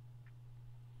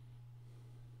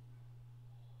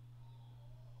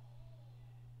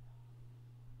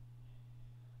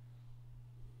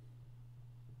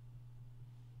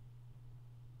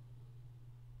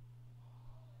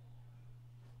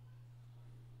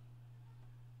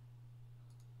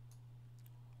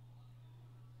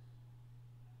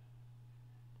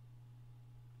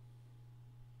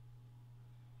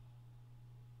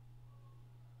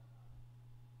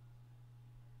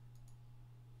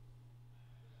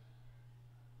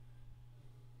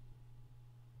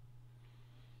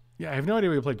 Yeah, I have no idea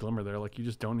why you played Glimmer there. Like, you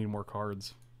just don't need more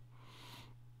cards.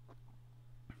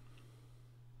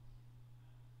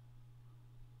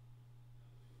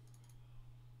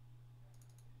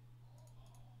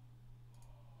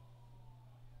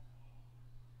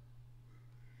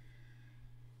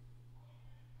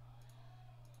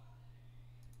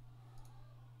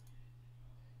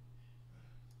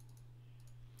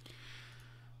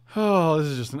 Oh, this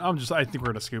is just I think we're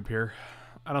going to scoop here.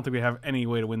 I don't think we have any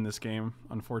way to win this game,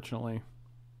 unfortunately.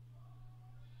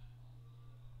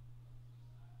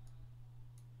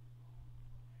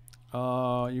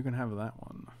 You can have that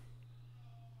one.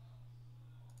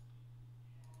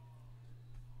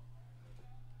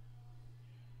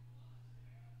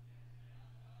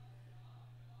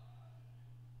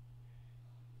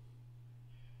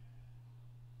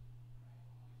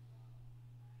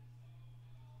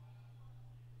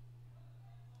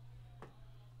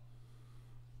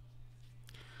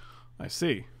 I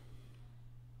see.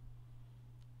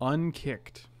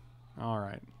 Unkicked. All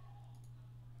right.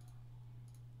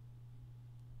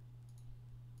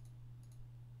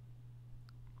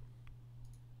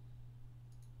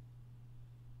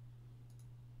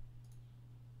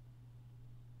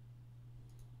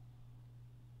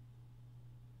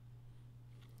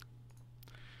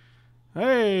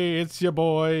 Hey, it's your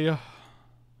boy.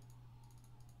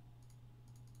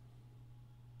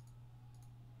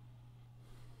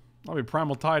 I'll be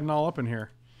Primal Tide and all up in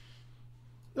here.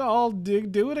 I'll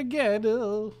do it again.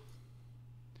 All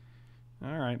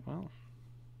right, well.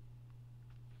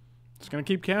 Just going to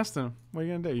keep casting. What are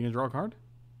you going to do? You going to draw a card?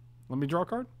 Let me draw a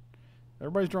card?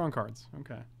 Everybody's drawing cards.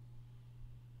 Okay.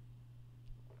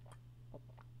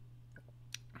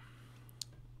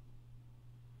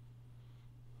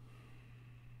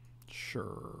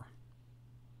 Sure.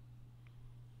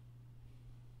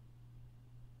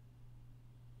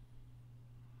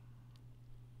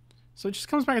 So it just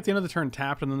comes back at the end of the turn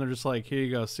tapped, and then they're just like, here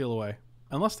you go, seal away.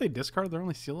 Unless they discard their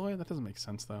only seal away? That doesn't make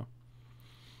sense, though.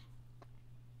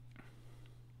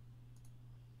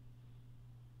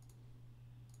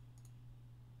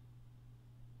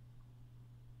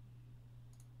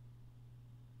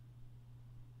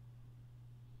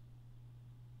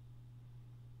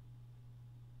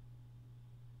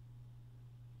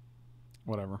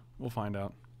 Whatever. We'll find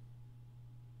out.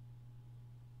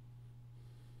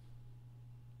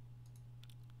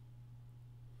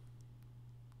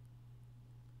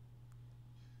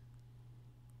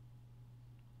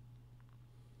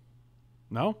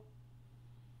 No?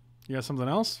 You got something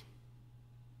else?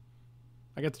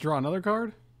 I get to draw another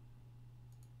card?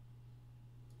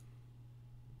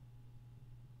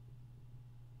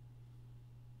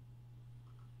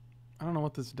 I don't know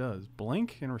what this does.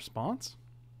 Blink in response?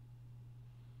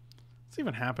 What's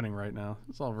even happening right now?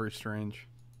 It's all very strange.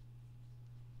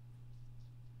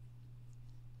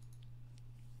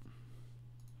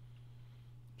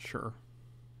 Sure.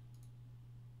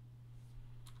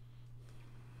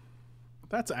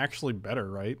 That's actually better,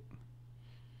 right?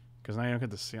 Because now you don't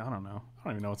get to see. I don't know. I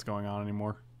don't even know what's going on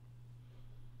anymore.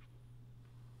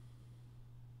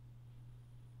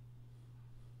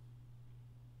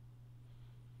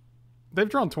 They've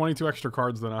drawn 22 extra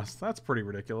cards than us. That's pretty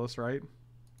ridiculous, right?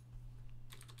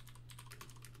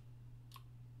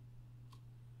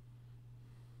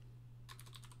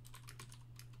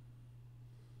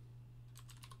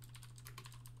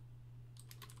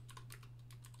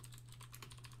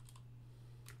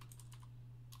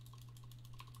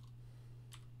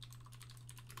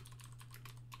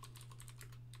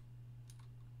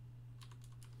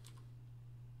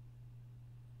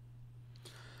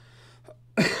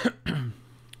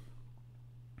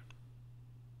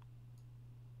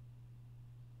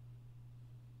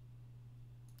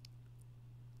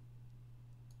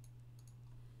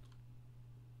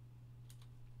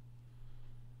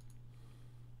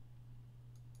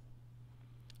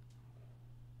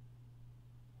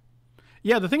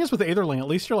 Yeah, the thing is with Aetherling, at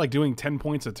least you're like doing 10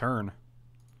 points a turn.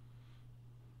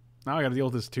 Now I gotta deal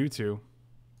with this 2/2.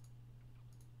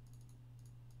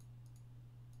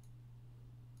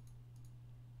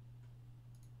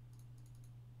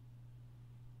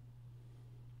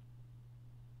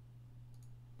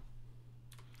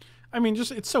 I mean,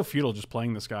 just it's so futile just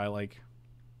playing this guy, like...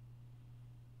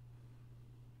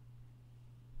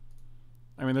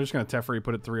 I mean, they're just gonna Teferi,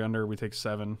 put it 3 under, we take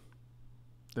 7.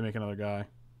 They make another guy.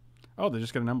 Oh, they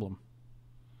just get an emblem.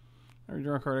 Every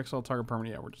draw card, exile target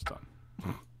permanent. Yeah, we're just done.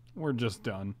 We're just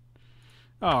done.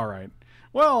 All right.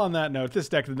 Well, on that note, this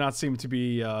deck did not seem to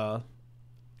be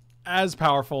as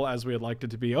powerful as we had liked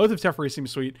it to be. Oath of Teferi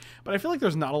seems sweet, but I feel like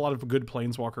there's not a lot of good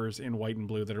planeswalkers in white and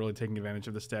blue that are really taking advantage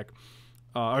of this deck.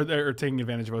 Or taking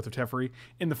advantage of Oath of Teferi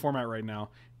in the format right now.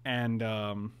 And,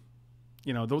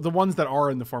 you know, the ones that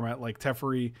are in the format, like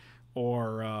Teferi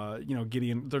or, you know,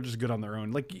 Gideon, they're just good on their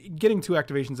own. Like, getting 2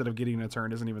 activations out of Gideon in a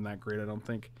turn isn't even that great, I don't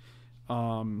think.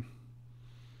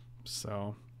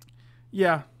 So,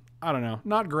 yeah, I don't know.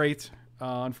 Not great,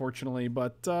 unfortunately,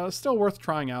 but still worth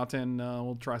trying out, and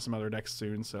we'll try some other decks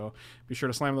soon. So be sure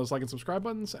to slam those like and subscribe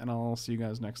buttons, and I'll see you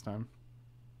guys next time.